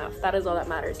is big enough. That is all that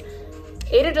matters.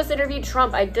 Ada just interviewed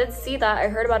Trump. I did see that. I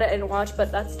heard about it and watched,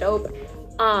 but that's dope.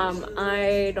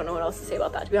 I don't know what else to say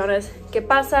about that, to be honest. ¿Qué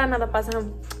pasa? Nada pasa.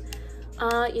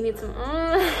 You need some.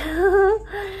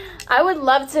 I would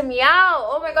love to meow.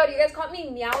 Oh my god, you guys caught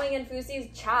me meowing in Fusi's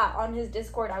chat on his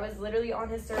Discord. I was literally on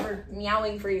his server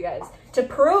meowing for you guys to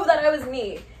prove that I was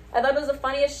me. I thought it was the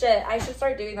funniest shit. I should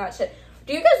start doing that shit.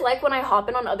 Do you guys like when I hop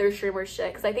in on other streamers'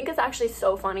 shit? Because I think it's actually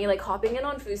so funny. Like hopping in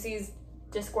on Fusi's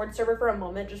Discord server for a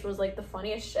moment just was like the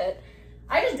funniest shit.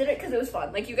 I just did it because it was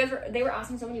fun. Like you guys they were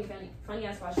asking so many funny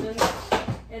ass questions,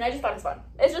 and I just thought it was fun.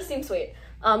 It just seemed sweet.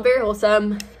 Very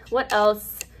wholesome. What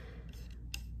else?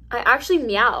 I actually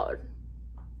meowed.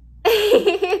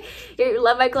 You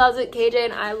love my closet, KJ,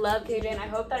 and I love KJ, and I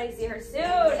hope that I see her soon.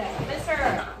 I miss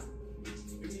her.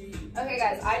 Okay,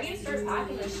 guys, I need to start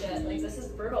packing this shit. Like, this is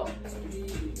brutal.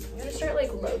 I'm gonna start,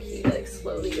 like, low-key, like,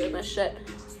 slowly doing this shit.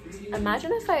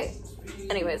 Imagine if I,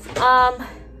 anyways,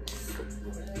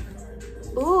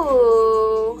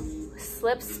 ooh,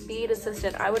 Slip Speed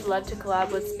Assistant. I would love to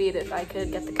collab with Speed if I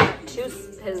could get the connect to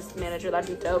his manager.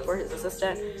 That'd be dope, or his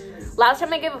assistant. Last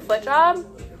time I gave a foot job,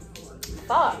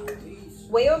 fuck,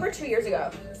 way over 2 years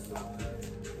ago.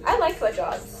 I like foot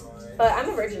jobs, but I'm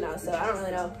a virgin now, so I don't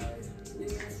really know.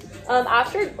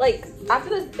 After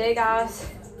this big ass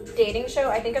dating show,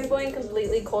 I think I'm going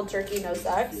completely cold turkey, no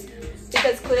sex,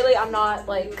 because clearly I'm not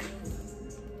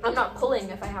pulling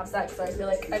if I have sex, so I feel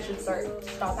like I should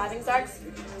stop having sex.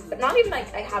 But not even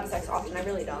like I have sex often, I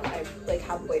really don't. I like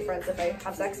have boyfriends if I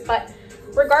have sex, but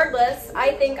regardless,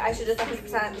 I think I should just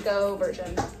 100% go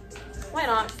virgin. Why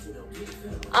not?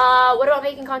 What about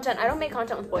making content? I don't make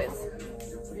content with boys.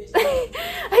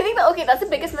 I think that, okay, that's the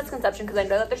biggest misconception, because I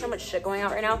know that there's so much shit going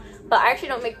out right now, but I actually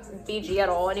don't make VG at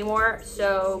all anymore,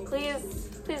 so please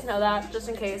know that, just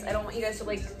in case. I don't want you guys to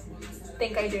like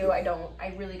think I do. I don't.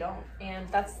 I really don't. And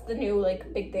that's the new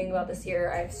like big thing about this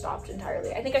year. I've stopped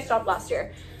entirely. I think I stopped last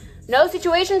year. No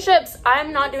situationships.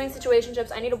 I'm not doing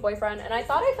situationships. I need a boyfriend, and I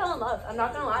thought I fell in love. I'm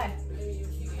not gonna lie.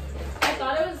 I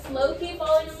thought I was low-key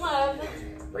falling in love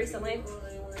recently.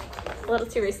 A little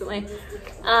too recently.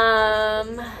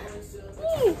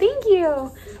 Hey, thank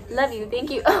you. Love you. Thank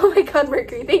you. Oh my god,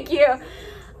 Mercury. Thank you.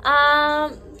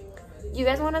 You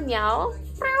guys want to meow?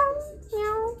 Meow.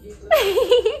 Meow.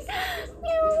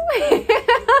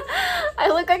 I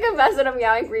look like a mess when I'm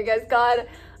meowing for you guys. God.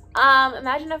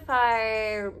 Imagine if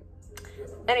I...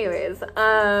 Anyways,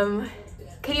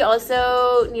 could you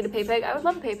also need a pay pig? I would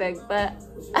love a pay pig, but...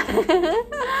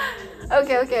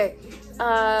 Okay.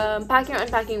 Packing or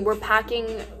unpacking? We're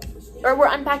packing, or we're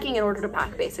unpacking in order to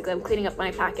pack, basically. I'm cleaning up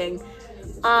my packing.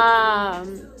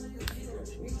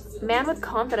 Man with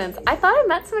confidence. I thought I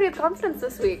met somebody with confidence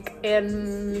this week,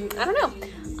 and I don't know.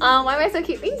 Why am I so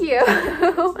cute? Thank you.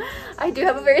 I do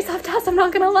have a very soft ass, I'm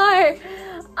not gonna lie.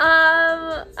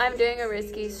 I'm doing a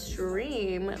risky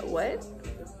stream. What?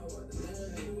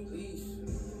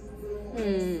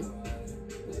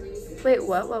 Wait,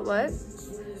 what?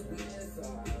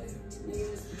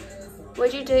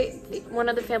 Would you date one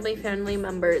of the family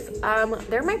members?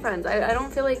 They're my friends. I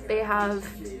don't feel like they have,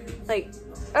 like,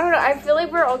 I don't know. I feel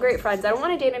like we're all great friends. I don't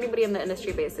want to date anybody in the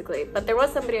industry, basically. But there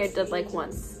was somebody I did like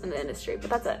once in the industry, but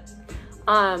that's it.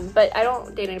 But I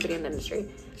don't date anybody in the industry.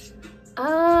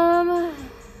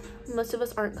 Most of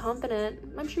us aren't confident.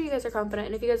 I'm sure you guys are confident,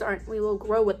 and if you guys aren't, we will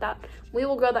grow with that. We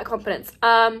will grow that confidence.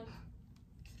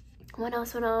 What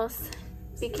else?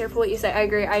 Be careful what you say. I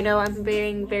agree. I know I'm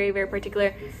being very, very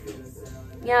particular.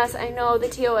 Yes, I know the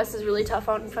TOS is really tough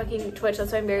on fucking Twitch.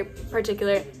 That's why I'm very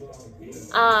particular.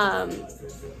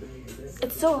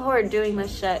 It's so hard doing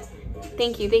this shit.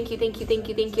 Thank you.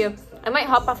 I might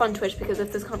hop off on Twitch because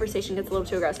if this conversation gets a little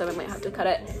too aggressive, I might have to cut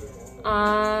it.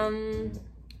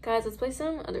 Guys, let's play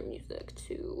some other music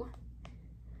too.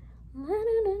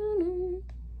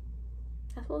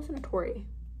 Let's listen to Tori.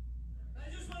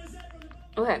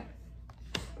 Okay.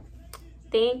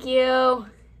 Thank you.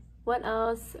 What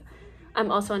else? I'm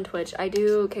also on Twitch. I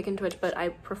do Kick and Twitch, but I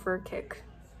prefer Kick.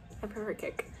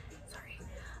 Sorry.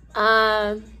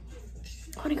 I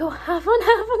want to go half on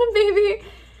a baby.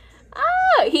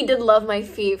 He did love my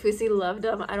feet. Fusi loved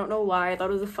them. I don't know why. I thought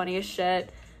it was the funniest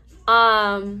shit.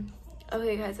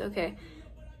 Okay, guys. Okay.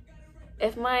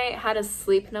 If I had a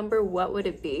sleep number, what would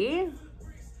it be?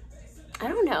 I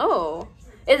don't know.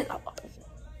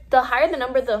 The higher the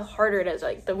number, the harder it is.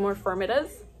 Like, the more firm it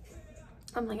is.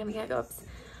 I'm like, I'm gonna go up.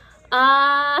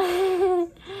 I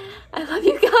love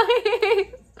you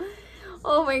guys.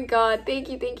 Oh my god. Thank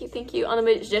you. On the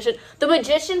magician. The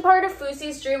magician part of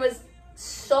Fusi's stream was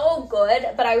so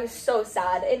good, but I was so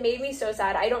sad. It made me so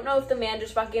sad. I don't know if the man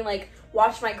just fucking like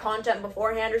watched my content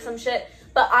beforehand or some shit,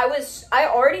 but I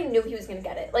already knew he was gonna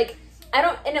get it. Like,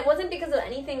 and it wasn't because of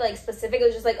anything like specific. It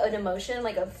was just like an emotion,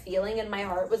 like a feeling in my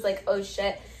heart was like, oh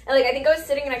shit. And like, I think I was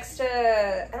sitting next to,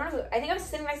 I think I was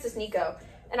sitting next to Sneeko.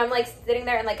 And I'm like sitting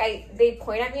there and like they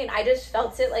point at me and I just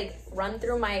felt it like run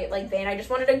through my like vein. I just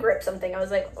wanted to grip something. I was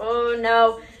like, oh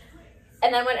no.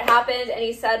 And then when it happened and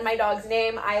he said my dog's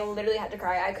name, I literally had to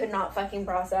cry. I could not fucking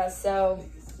process. So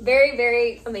very,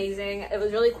 very amazing. It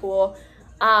was really cool.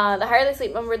 The higher the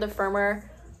sleep number, the firmer.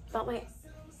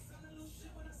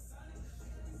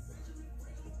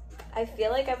 I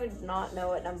feel like I would not know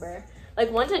what number.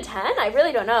 Like 1 to 10? I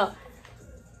really don't know.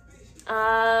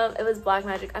 It was black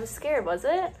magic. I'm scared, was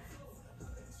it?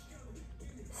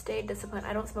 Stay disciplined.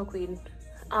 I don't smoke weed.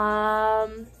 I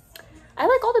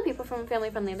like all the people from Family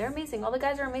Friendly. They're amazing. All the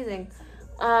guys are amazing.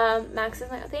 Max is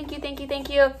like, thank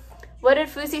you. What did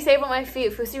Fusi say about my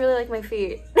feet? Fusi really liked my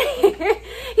feet.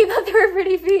 He thought they were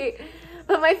pretty feet.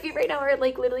 But my feet right now are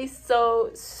like literally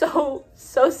so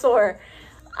sore.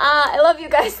 I love you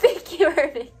guys. Thank you.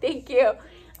 Thank you.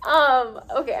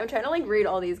 Okay, I'm trying to like read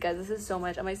all these guys. This is so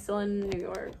much. Am I still in New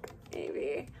York?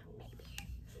 Maybe.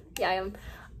 Yeah, I am.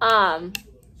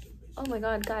 Oh my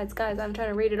god, guys, I'm trying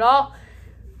to read it all.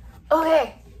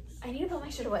 Okay. I need to put my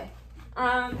shit away.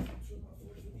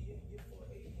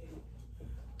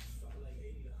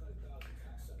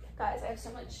 Guys, I have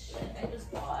so much shit I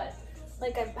just bought.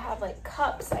 Like, I have, like,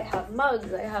 cups, I have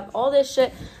mugs, I have all this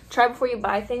shit. Try before you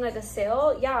buy thing, like a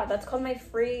sale. Yeah, that's called my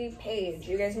free page.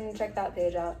 You guys need to check that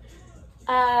page out.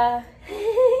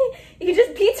 You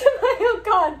just pizza my, oh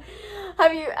god.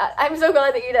 I'm so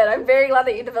glad that you did. I'm very glad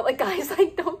that you did, but, like, guys,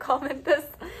 like, don't comment this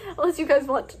unless you guys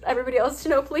want everybody else to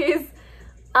know, please.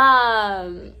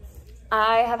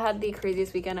 I have had the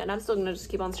craziest weekend, and I'm still gonna just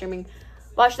keep on streaming.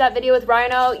 Watch that video with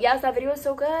Rhino. Yes, that video was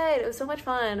so good. It was so much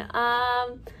fun.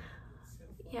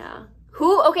 Yeah.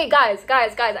 Okay, guys,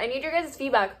 I need your guys'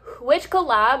 feedback. Which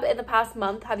collab in the past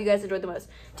month have you guys enjoyed the most?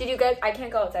 Did you guys, I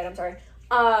can't go outside, I'm sorry.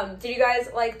 Did you guys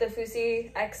like the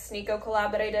Fusi x Sneeko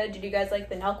collab that I did? Did you guys like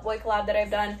the Nelk Boy collab that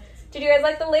I've done? Did you guys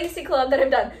like the Lacey collab that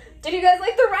I've done? Did you guys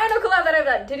like the Rhino collab that I've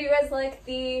done? Did you guys like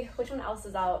the, which one else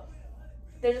is out?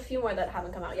 There's a few more that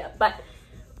haven't come out yet, but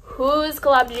whose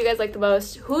collab did you guys like the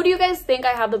most? Who do you guys think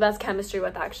I have the best chemistry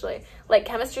with, actually? Like,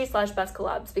 chemistry / best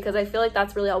collabs, because I feel like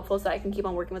that's really helpful so I can keep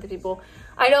on working with the people.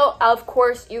 I know, of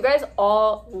course, you guys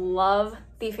all love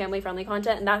the family-friendly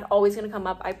content, and that's always going to come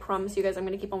up. I promise you guys I'm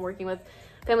going to keep on working with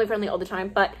family-friendly all the time,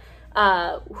 but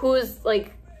who's,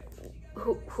 like,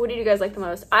 who did you guys like the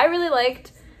most? I really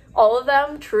liked all of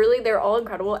them. Truly, they're all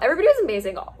incredible. Everybody was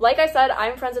amazing. Like I said,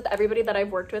 I'm friends with everybody that I've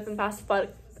worked with in the past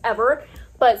ever.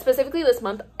 But specifically this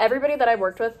month, everybody that I've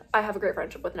worked with, I have a great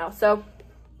friendship with now. So,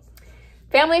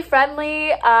 family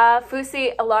friendly,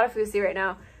 Fusi, a lot of Fusi right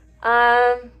now.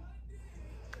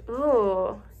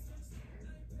 Ooh.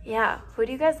 Yeah, who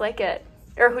do you guys like it?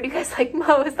 Or who do you guys like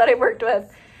most that I worked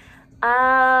with?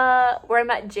 Where I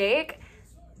met Jake.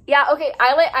 Yeah, okay,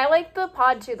 I like the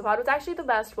pod too. The pod was actually the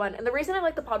best one. And the reason I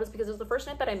liked the pod was because it was the first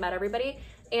night that I met everybody.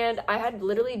 And I had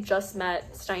literally just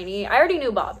met Steiny. I already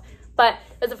knew Bob. But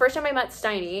it was the first time I met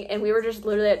Steiny, and we were just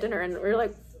literally at dinner, and we were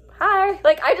like, hi.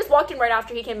 Like, I just walked in right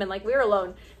after he came in. Like, we were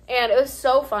alone. And it was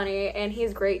so funny, and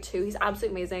he's great, too. He's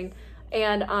absolutely amazing.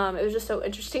 And it was just so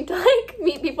interesting to, like,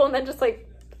 meet people, and then just, like,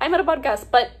 I'm at a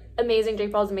podcast. But amazing.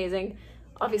 Jake Paul's amazing.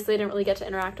 Obviously, I didn't really get to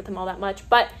interact with him all that much.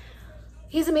 But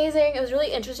he's amazing. It was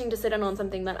really interesting to sit in on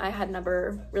something that I had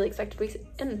never really expected to be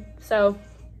in. So,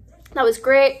 that was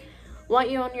great. Want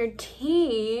you on your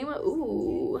team.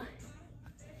 Ooh.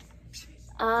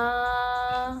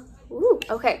 Ooh,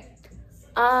 okay.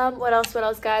 What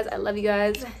else, guys? I love you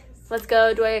guys. Let's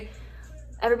go.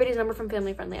 Everybody's number from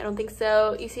family friendly? I don't think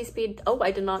so. You see speed. Oh,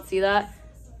 I did not see that.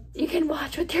 You can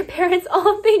watch with your parents.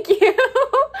 Oh, thank you.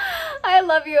 I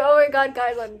love you. Oh my god,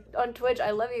 guys, on Twitch,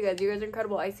 I love you guys. You guys are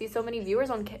incredible. I see so many viewers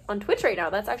on Twitch right now.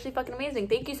 That's actually fucking amazing.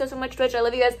 Thank you so much, Twitch. I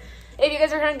love you guys. If you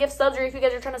guys are trying to gift subs, or if you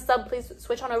guys are trying to sub, please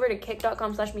switch on over to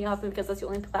kick.com/Mia Huffman, because that's the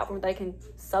only platform that I can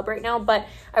sub right now. But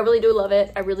I really do love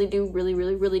it. I really do,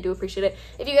 really do appreciate it.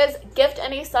 If you guys gift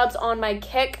any subs on my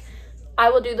Kick, I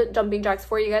will do the jumping jacks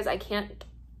for you guys. I can't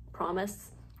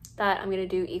promise that I'm gonna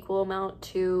do equal amount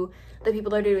to the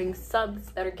people that are doing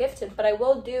subs that are gifted, but I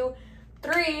will do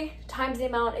 3 times the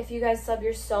amount if you guys sub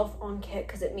yourself on Kick,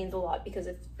 because it means a lot. Because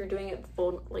if you're doing it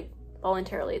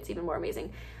voluntarily, it's even more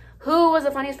amazing. Who was the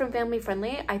funniest from family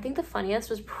friendly? I think the funniest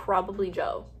was probably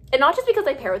Joe, and not just because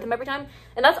I pair with him every time,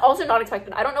 and that's also not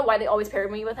expected. I don't know why they always pair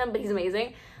me with him, but he's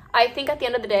amazing. I think at the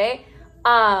end of the day,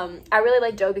 I really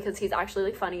like Joe because he's actually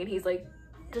like funny, and he's like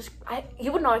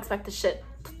you would not expect the shit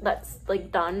that's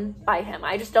like done by him.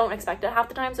 I just don't expect it half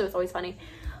the time, so it's always funny.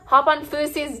 Hop on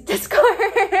Fusi's Discord.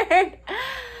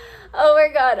 Oh my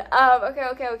god.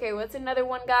 Okay. What's another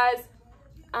one, guys?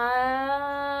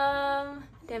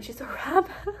 Damn, she's a rap.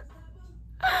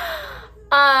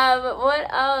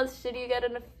 What else? Should you get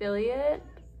an affiliate?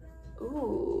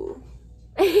 Ooh.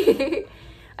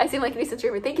 I seem like a decent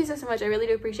streamer. Thank you so much. I really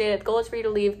do appreciate it. The goal is for you to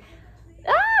leave.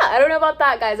 I don't know about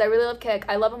that, guys. I really love Kick.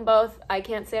 I love them both. I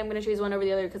can't say I'm gonna choose one over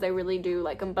the other because I really do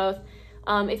like them both.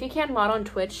 If you can mod on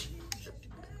Twitch,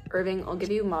 Irving, I'll give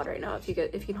you a mod right now if you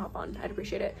can hop on. I'd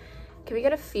appreciate it. Can we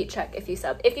get a feet check if you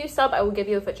sub? If you sub, I will give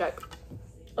you a foot check.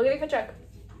 I'll give you a foot check.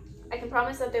 I can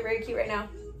promise that they're very cute right now.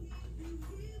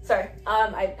 Sorry,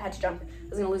 I had to jump. I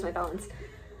was gonna lose my balance.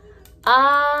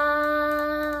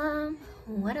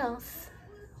 What else?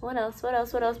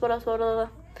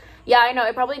 Yeah, I know.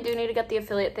 I probably do need to get the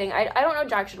affiliate thing. I don't know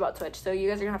jack shit about Twitch, so you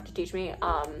guys are gonna have to teach me.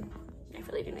 I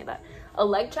really do need that. A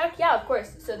leg check? Yeah, of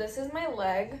course. So this is my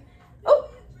leg. Oh,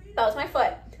 that was my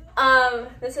foot.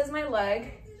 This is my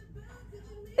leg.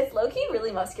 It's low-key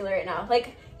really muscular right now.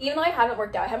 Like, even though I haven't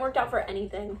worked out for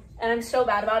anything. And I'm so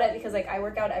bad about it because, like, I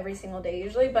work out every single day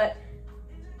usually, but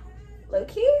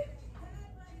low-key,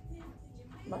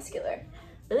 muscular.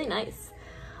 Really nice.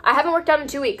 I haven't worked out in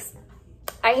 2 weeks.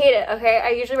 I hate it, okay? I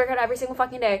usually work out every single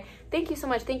fucking day. Thank you so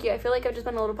much. Thank you. I feel like I've just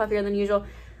been a little puffier than usual.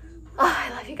 Oh, I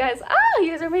love you guys. You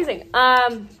guys are amazing.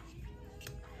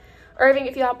 Irving,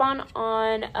 if you hop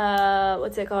on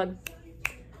what's it called?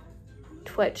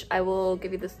 Twitch, I will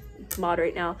give you this mod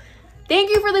right now. Thank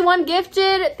you for the 1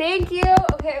 gifted. Thank you.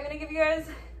 Okay, I'm gonna give you guys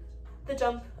the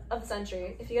jump of the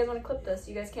century. If you guys want to clip this,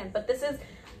 you guys can. But this is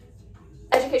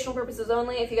educational purposes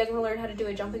only. If you guys want to learn how to do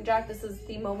a jumping jack, this is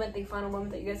the moment, the final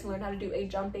moment that you guys can learn how to do a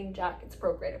jumping jack. It's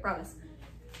appropriate, I promise.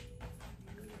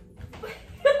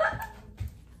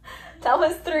 That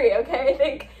was 3, okay? I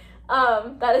think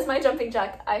that is my jumping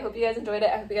jack. I hope you guys enjoyed it.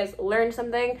 I hope you guys learned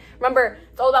something. Remember,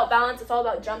 it's all about balance. It's all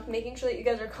about jump, making sure that you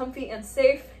guys are comfy and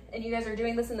safe, and you guys are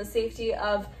doing this in the safety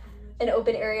of an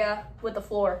open area with the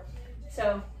floor.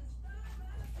 So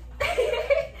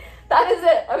that is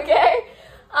it, okay?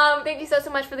 Thank you so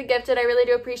much for the gifted. I really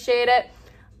do appreciate it.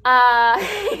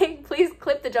 Please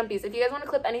clip the jumpies. If you guys want to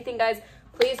clip anything, guys,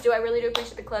 please do. I really do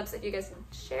appreciate the clips. If you guys can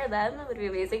share them, that would be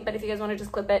amazing. But if you guys want to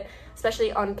just clip it,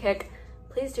 especially on Kick,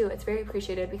 please do. It's very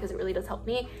appreciated because it really does help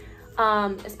me.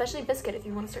 Especially Biscuit, if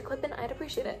you want to start clipping, I'd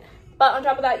appreciate it. But on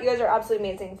top of that, you guys are absolutely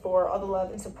amazing for all the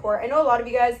love and support. I know a lot of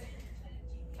you guys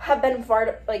have been a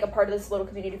part of this little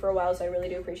community for a while, so I really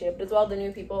do appreciate it. But as well, the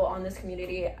new people on this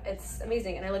community, it's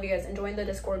amazing, and I love you guys. Join the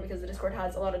Discord because the Discord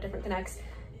has a lot of different connects,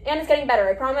 and it's getting better.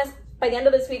 I promise. By the end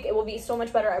of this week, it will be so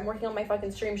much better. I'm working on my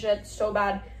fucking stream shit so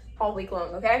bad all week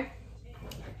long, okay?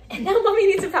 And now mommy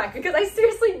needs to pack because I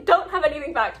seriously don't have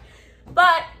anything packed.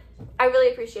 But I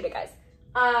really appreciate it, guys.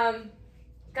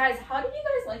 Guys, how did you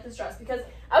guys like this dress? Because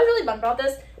I was really bummed about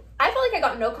this. I felt like I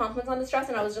got no compliments on this dress,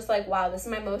 and I was just like, wow, this is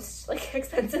my most like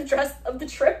expensive dress of the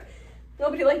trip.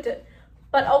 Nobody liked it.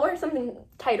 But I'll wear something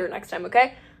tighter next time,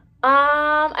 okay?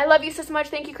 I love you so much.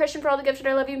 Thank you, Christian, for all the gifts.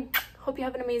 I love you. Hope you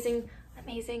have an amazing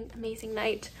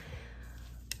night.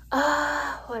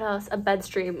 What else? A bed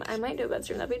stream. I might do a bed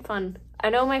stream. That'd be fun. I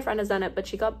know my friend has done it, but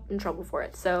she got in trouble for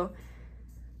it. So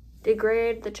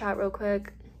degrade the chat real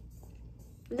quick.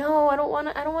 No, I don't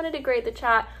want to degrade the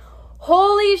chat.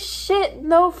 Holy shit,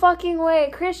 no fucking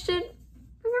way. Christian,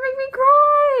 you're gonna make me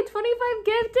cry. 25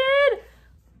 gifted.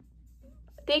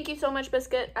 Thank you so much,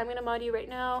 Biscuit. I'm gonna mod you right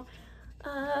now.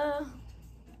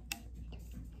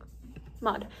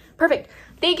 Mod. Perfect.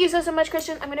 Thank you so much,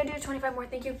 Christian. I'm gonna do 25 more.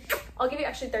 Thank you. I'll give you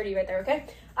actually 30 right there, okay?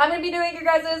 I'm gonna be doing your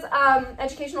guys'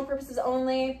 educational purposes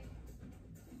only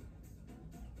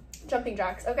jumping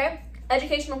jacks, okay?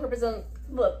 Educational purposes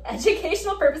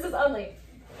only.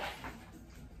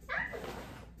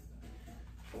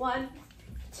 1,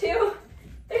 2,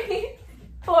 3,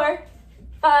 4,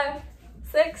 5,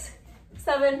 6,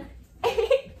 7,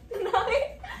 8, 9,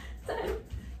 10,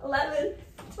 11,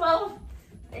 12,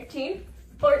 13,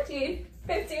 14,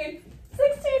 15,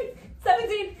 16,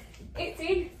 17,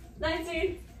 18,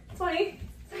 19, 20,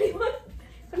 21,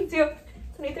 22,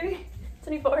 23,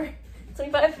 24,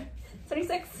 25,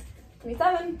 26,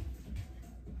 27.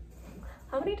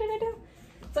 How many did I do?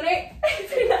 28,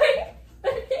 29,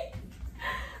 30.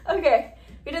 Okay,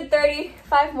 we did 30,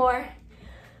 5 more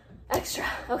extra.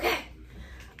 Okay,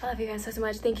 I love you guys so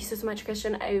much. Thank you so much,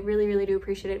 Christian. I really do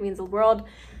appreciate it. It means the world.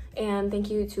 And thank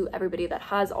you to everybody that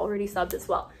has already subbed as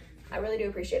well. I really do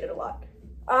appreciate it a lot.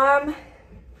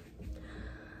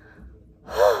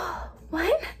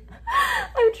 What?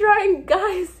 I'm trying,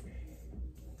 guys.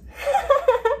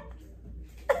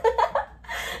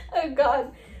 Oh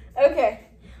God. Okay.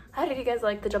 How did you guys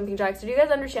like the jumping jacks? Did you guys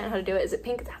understand how to do it? Is it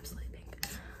pink? It's absolutely pink.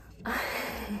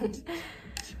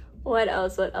 What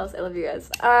else? I love you guys.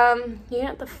 You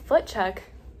got the foot check.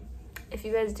 If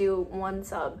you guys do 1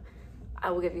 sub, I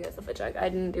will give you guys the foot check. I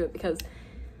didn't do it because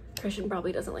Christian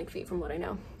probably doesn't like feet from what I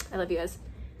know. I love you guys.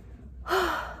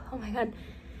 Oh my God.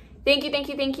 Thank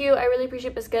you. I really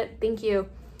appreciate Biscuit. Thank you.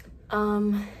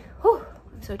 I'm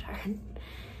so tired.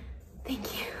 Thank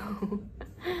you.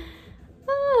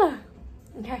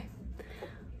 Okay.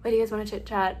 What do you guys want to chit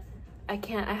chat? I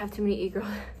can't. I have too many e-girl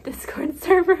Discord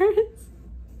servers.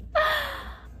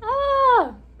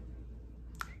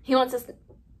 He wants us.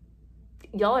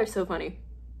 Y'all are so funny.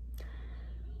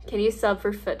 Can you sub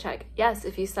for foot check? Yes,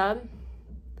 if you sub.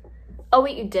 Oh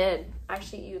wait, you did.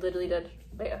 Actually, you literally did.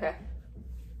 Wait, okay.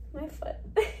 My foot.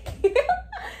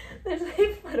 There's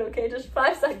my foot, okay? Just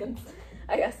 5 seconds.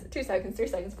 I guess 2 seconds, 3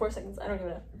 seconds, 4 seconds. I don't even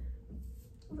know.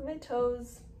 Look at my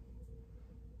toes.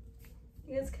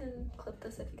 You guys can clip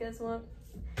this if you guys want.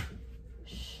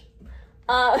 Shh.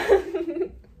 I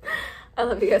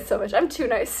love you guys so much. I'm too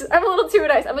nice. I'm a little too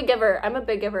nice. I'm a giver. I'm a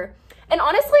big giver. And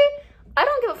honestly, I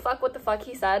don't give a fuck what the fuck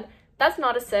he said. That's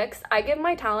not a 6. I give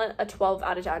my talent a 12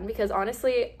 out of 10 because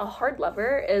honestly, a hard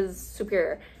lover is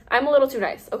superior. I'm a little too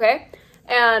nice, okay?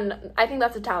 And I think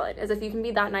that's a talent, is if you can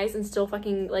be that nice and still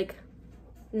fucking, like,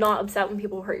 not upset when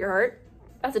people hurt your heart.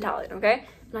 That's a talent, okay?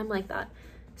 And I'm like that.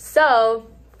 So,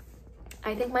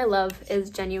 I think my love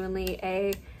is genuinely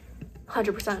a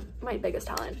 100% my biggest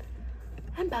talent.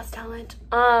 And best talent.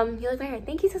 You like my hair.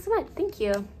 Thank you so much. Thank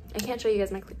you. I can't show you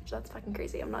guys my cleavage. That's fucking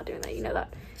crazy. I'm not doing that. You know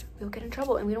that. We'll get in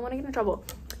trouble and we don't want to get in trouble.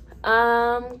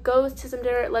 Go to some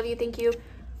dinner. Love you. Thank you.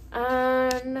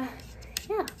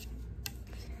 Yeah.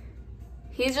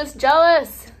 He's just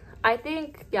jealous. I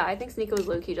think Sneeko was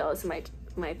low-key jealous of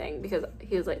my thing because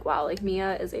he was like, wow, like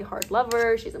Mia is a hard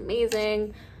lover. She's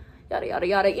amazing. Yada, yada,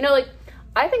 yada. You know, like,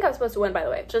 I think I'm supposed to win, by the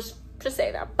way. Just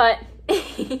say that. But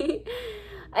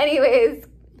anyways,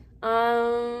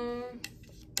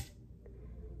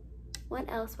 what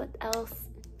else?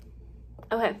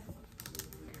 Okay,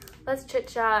 let's chit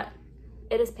chat.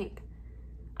 It is pink.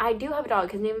 I do have a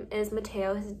dog. His name is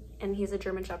Mateo, and he's a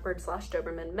German Shepherd /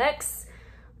 Doberman mix.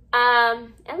 I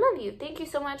love you. Thank you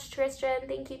so much, Tristan.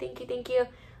 Thank you.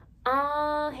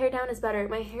 Hair down is better.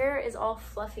 My hair is all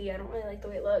fluffy. I don't really like the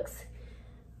way it looks.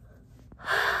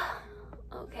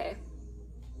 Okay.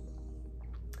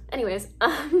 Anyways,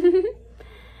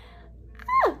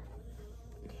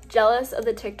 jealous of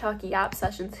the TikTok yap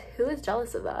sessions. Who is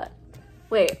jealous of that?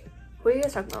 Wait, what are you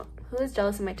guys talking about? Who is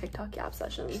jealous of my TikTok yap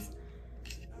sessions?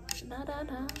 I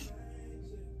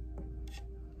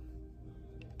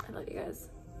love you guys.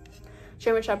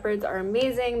 German Shepherds are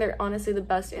amazing. They're honestly the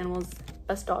best animals,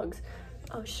 best dogs.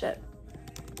 Oh shit.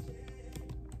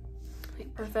 Okay,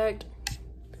 perfect.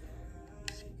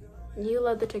 You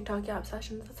love the TikTok yap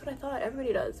sessions. That's what I thought.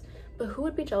 Everybody does. But who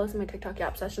would be jealous of my TikTok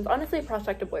yap sessions? Honestly, a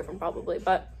prospective boyfriend probably.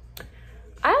 But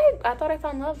I thought I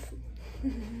found love.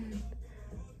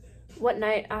 What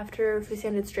night after Fusi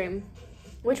ended stream?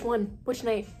 Which one? Which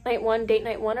night? Night 1, date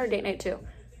night 1, or date night 2?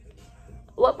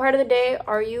 What part of the day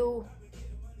are you?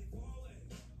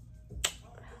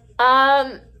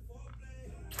 I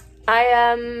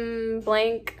am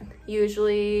blank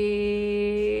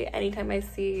usually anytime I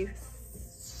see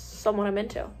someone I'm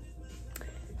into.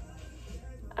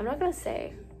 I'm not gonna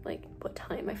say like what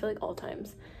time. I feel like all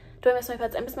times. Do I miss my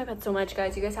pets? I miss my pets so much,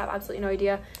 guys. You guys have absolutely no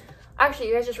idea. Actually,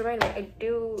 you guys just reminded me, I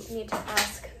do need to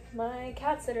ask my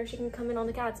cat sitter if she can come in on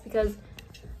the cats because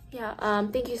yeah,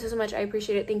 thank you so much. I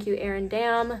appreciate it. Thank you, Aaron.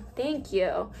 Damn, thank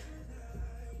you.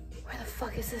 Where the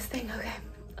fuck is this thing? Okay.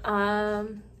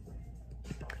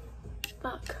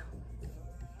 Fuck.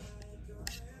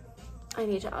 I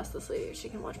need to ask this lady if she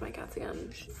can watch my cats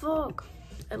again. Fuck.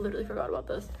 I literally forgot about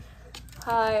this.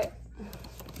 Hi.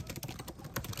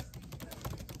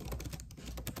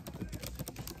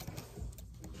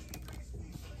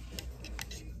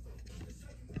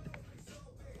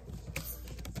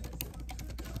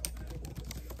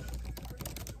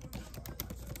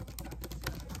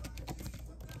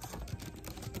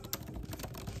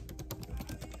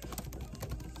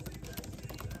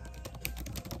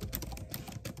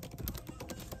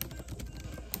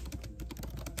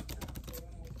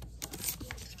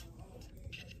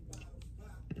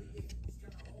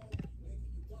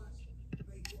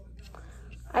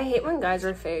 I hate when guys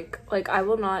are fake. Like, I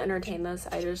will not entertain this.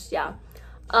 I just, yeah.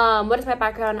 What is my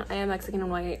background? I am Mexican and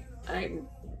white.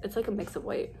 It's like a mix of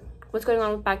white. What's going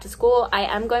on with back to school? I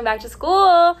am going back to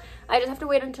school. I just have to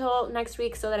wait until next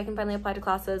week so that I can finally apply to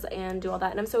classes and do all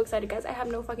that. And I'm so excited, guys. I have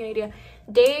no fucking idea.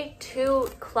 Day 2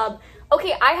 club.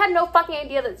 Okay, I had no fucking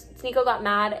idea that Sneeko got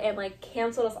mad and, like,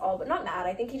 canceled us all. But not mad.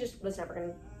 I think he just was never going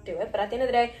to do it. But at the end of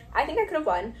the day, I think I could have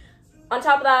won. On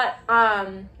top of that,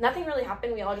 nothing really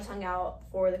happened. We all just hung out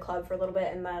for the club for a little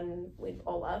bit and then we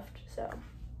all left, so.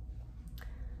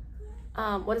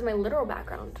 What is my literal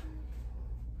background?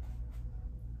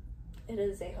 It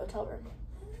is a hotel room.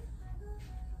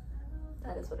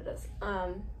 That is what it is.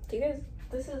 Do you guys,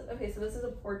 okay, so this is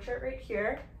a portrait right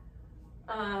here.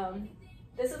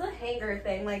 This is a hanger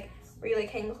thing, like, where you, like,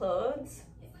 hang clothes.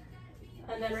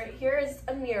 And then right here is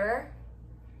a mirror.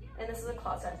 And this is a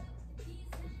closet.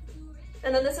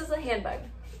 And then this is the handbag.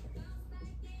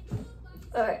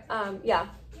 Okay, yeah.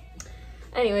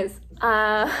 Anyways,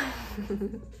 on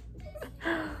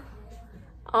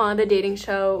the dating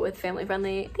show with Family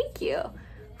Friendly. Thank you.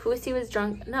 Fusi was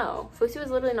drunk. No, Fusi was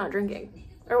literally not drinking.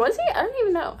 Or was he? I don't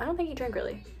even know. I don't think he drank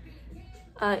really.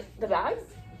 The bag?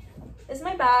 This is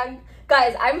my bag.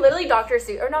 Guys, I'm literally Dr.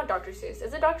 Seuss, or not Dr. Seuss.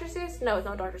 Is it Dr. Seuss? No, it's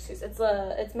not Dr. Seuss.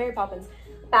 It's Mary Poppins.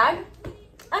 Bag,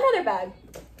 another bag,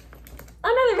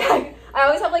 another bag. I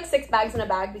always have like 6 bags in a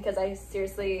bag because I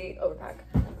seriously overpack.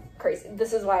 Crazy.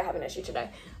 This is why I have an issue today.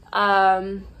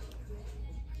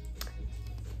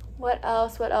 What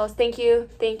else? What else? Thank you.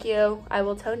 Thank you. I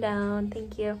will tone down.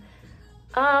 Thank you.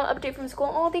 Update from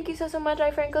school. Oh, thank you so much,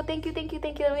 Hi Franco. Thank you, thank you,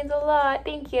 thank you. That means a lot.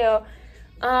 Thank you.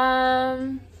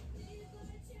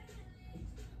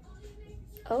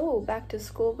 Oh, back to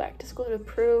school to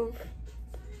prove.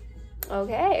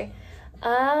 Okay.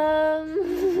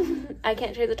 I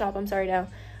can't shade the top. I'm sorry now.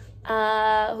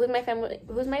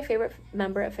 Who's my favorite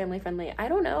member of Family Friendly? I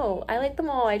don't know. I like them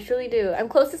all. I truly do. I'm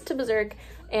closest to Berserk,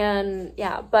 and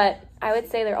yeah, but I would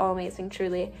say they're all amazing,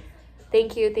 truly.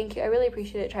 Thank you, thank you. I really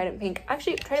appreciate it, Trident Pink.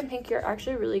 Actually, Trident Pink, you're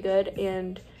actually really good,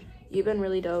 and you've been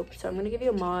really dope. So I'm gonna give you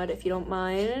a mod if you don't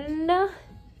mind.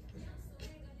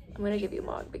 I'm gonna give you a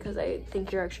mod because I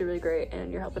think you're actually really great, and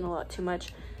you're helping a lot too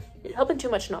much. You're helping too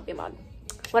much to not be a mod.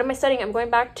 What am I studying? I'm going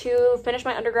back to finish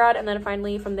my undergrad and then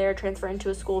finally from there transfer into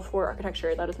a school for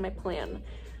architecture. That is my plan.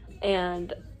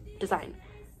 And design.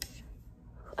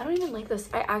 I don't even like this.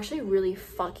 I actually really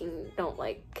fucking don't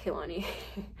like Kehlani.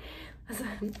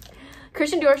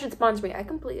 Christian Dior should sponsor me. I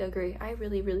completely agree. I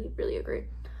really, really, really agree.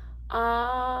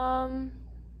 Well,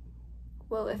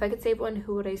 if I could save one,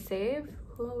 who would I save?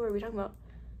 Who are we talking about?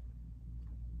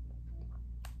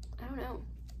 I don't know.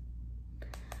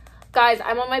 Guys,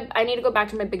 I need to go back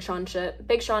to my Big Sean shit.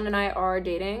 Big Sean and I are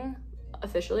dating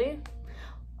officially.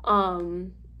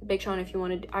 Big Sean, if you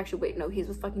wanted, actually wait, no, he's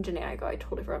with fucking Janae Aiko. I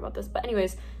totally forgot about this. But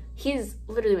anyways, he's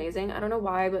literally amazing. I don't know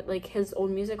why, but like his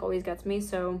old music always gets me.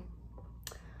 So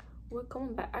we're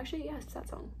going back. Actually, yes, that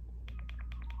song.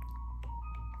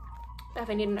 If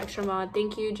I need an extra mod,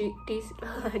 thank you,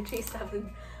 G7.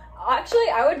 Actually,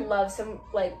 I would love some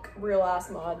like real ass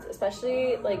mods,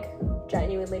 especially like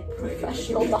genuinely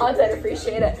professional mods. I'd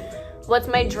appreciate it. What's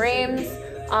my dreams?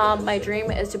 My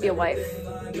dream is to be a wife.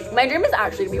 My dream is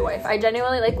actually to be a wife. I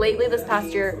genuinely, like, lately this past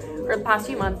year or the past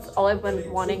few months, all I've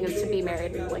been wanting is to be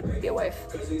married and like be a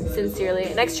wife.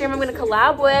 Sincerely. Next year I'm gonna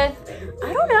collab with,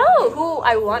 I don't know who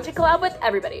I want to collab with.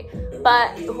 Everybody,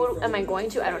 but who am I going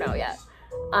to? I don't know yet.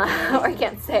 Or I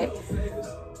can't say.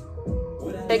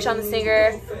 Big Sean the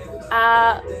singer.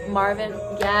 Marvin.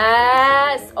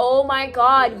 Yes. Oh my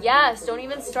god, yes. Don't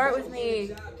even start with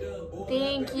me.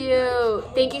 Thank you.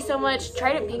 Thank you so much.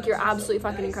 Trident Pink, you're absolutely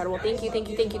fucking incredible. Thank you, thank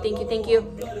you, thank you, thank you, thank you.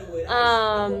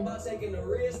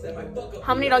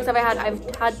 How many dogs have I had?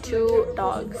 I've had 2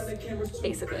 dogs,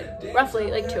 basically.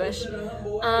 Roughly, like 2-ish.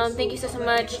 Thank you so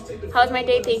much. How's my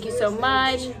day? Thank you so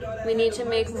much. We need to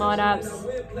make mod apps.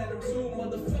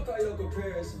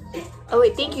 Oh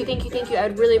wait, thank you, thank you, thank you. I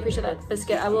would really appreciate that,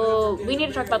 Biscuit. We need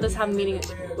to talk about this, have a meeting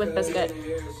with Biscuit.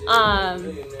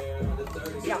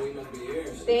 Yeah.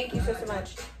 Thank you so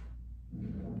much.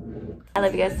 I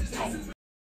love you guys. Bye.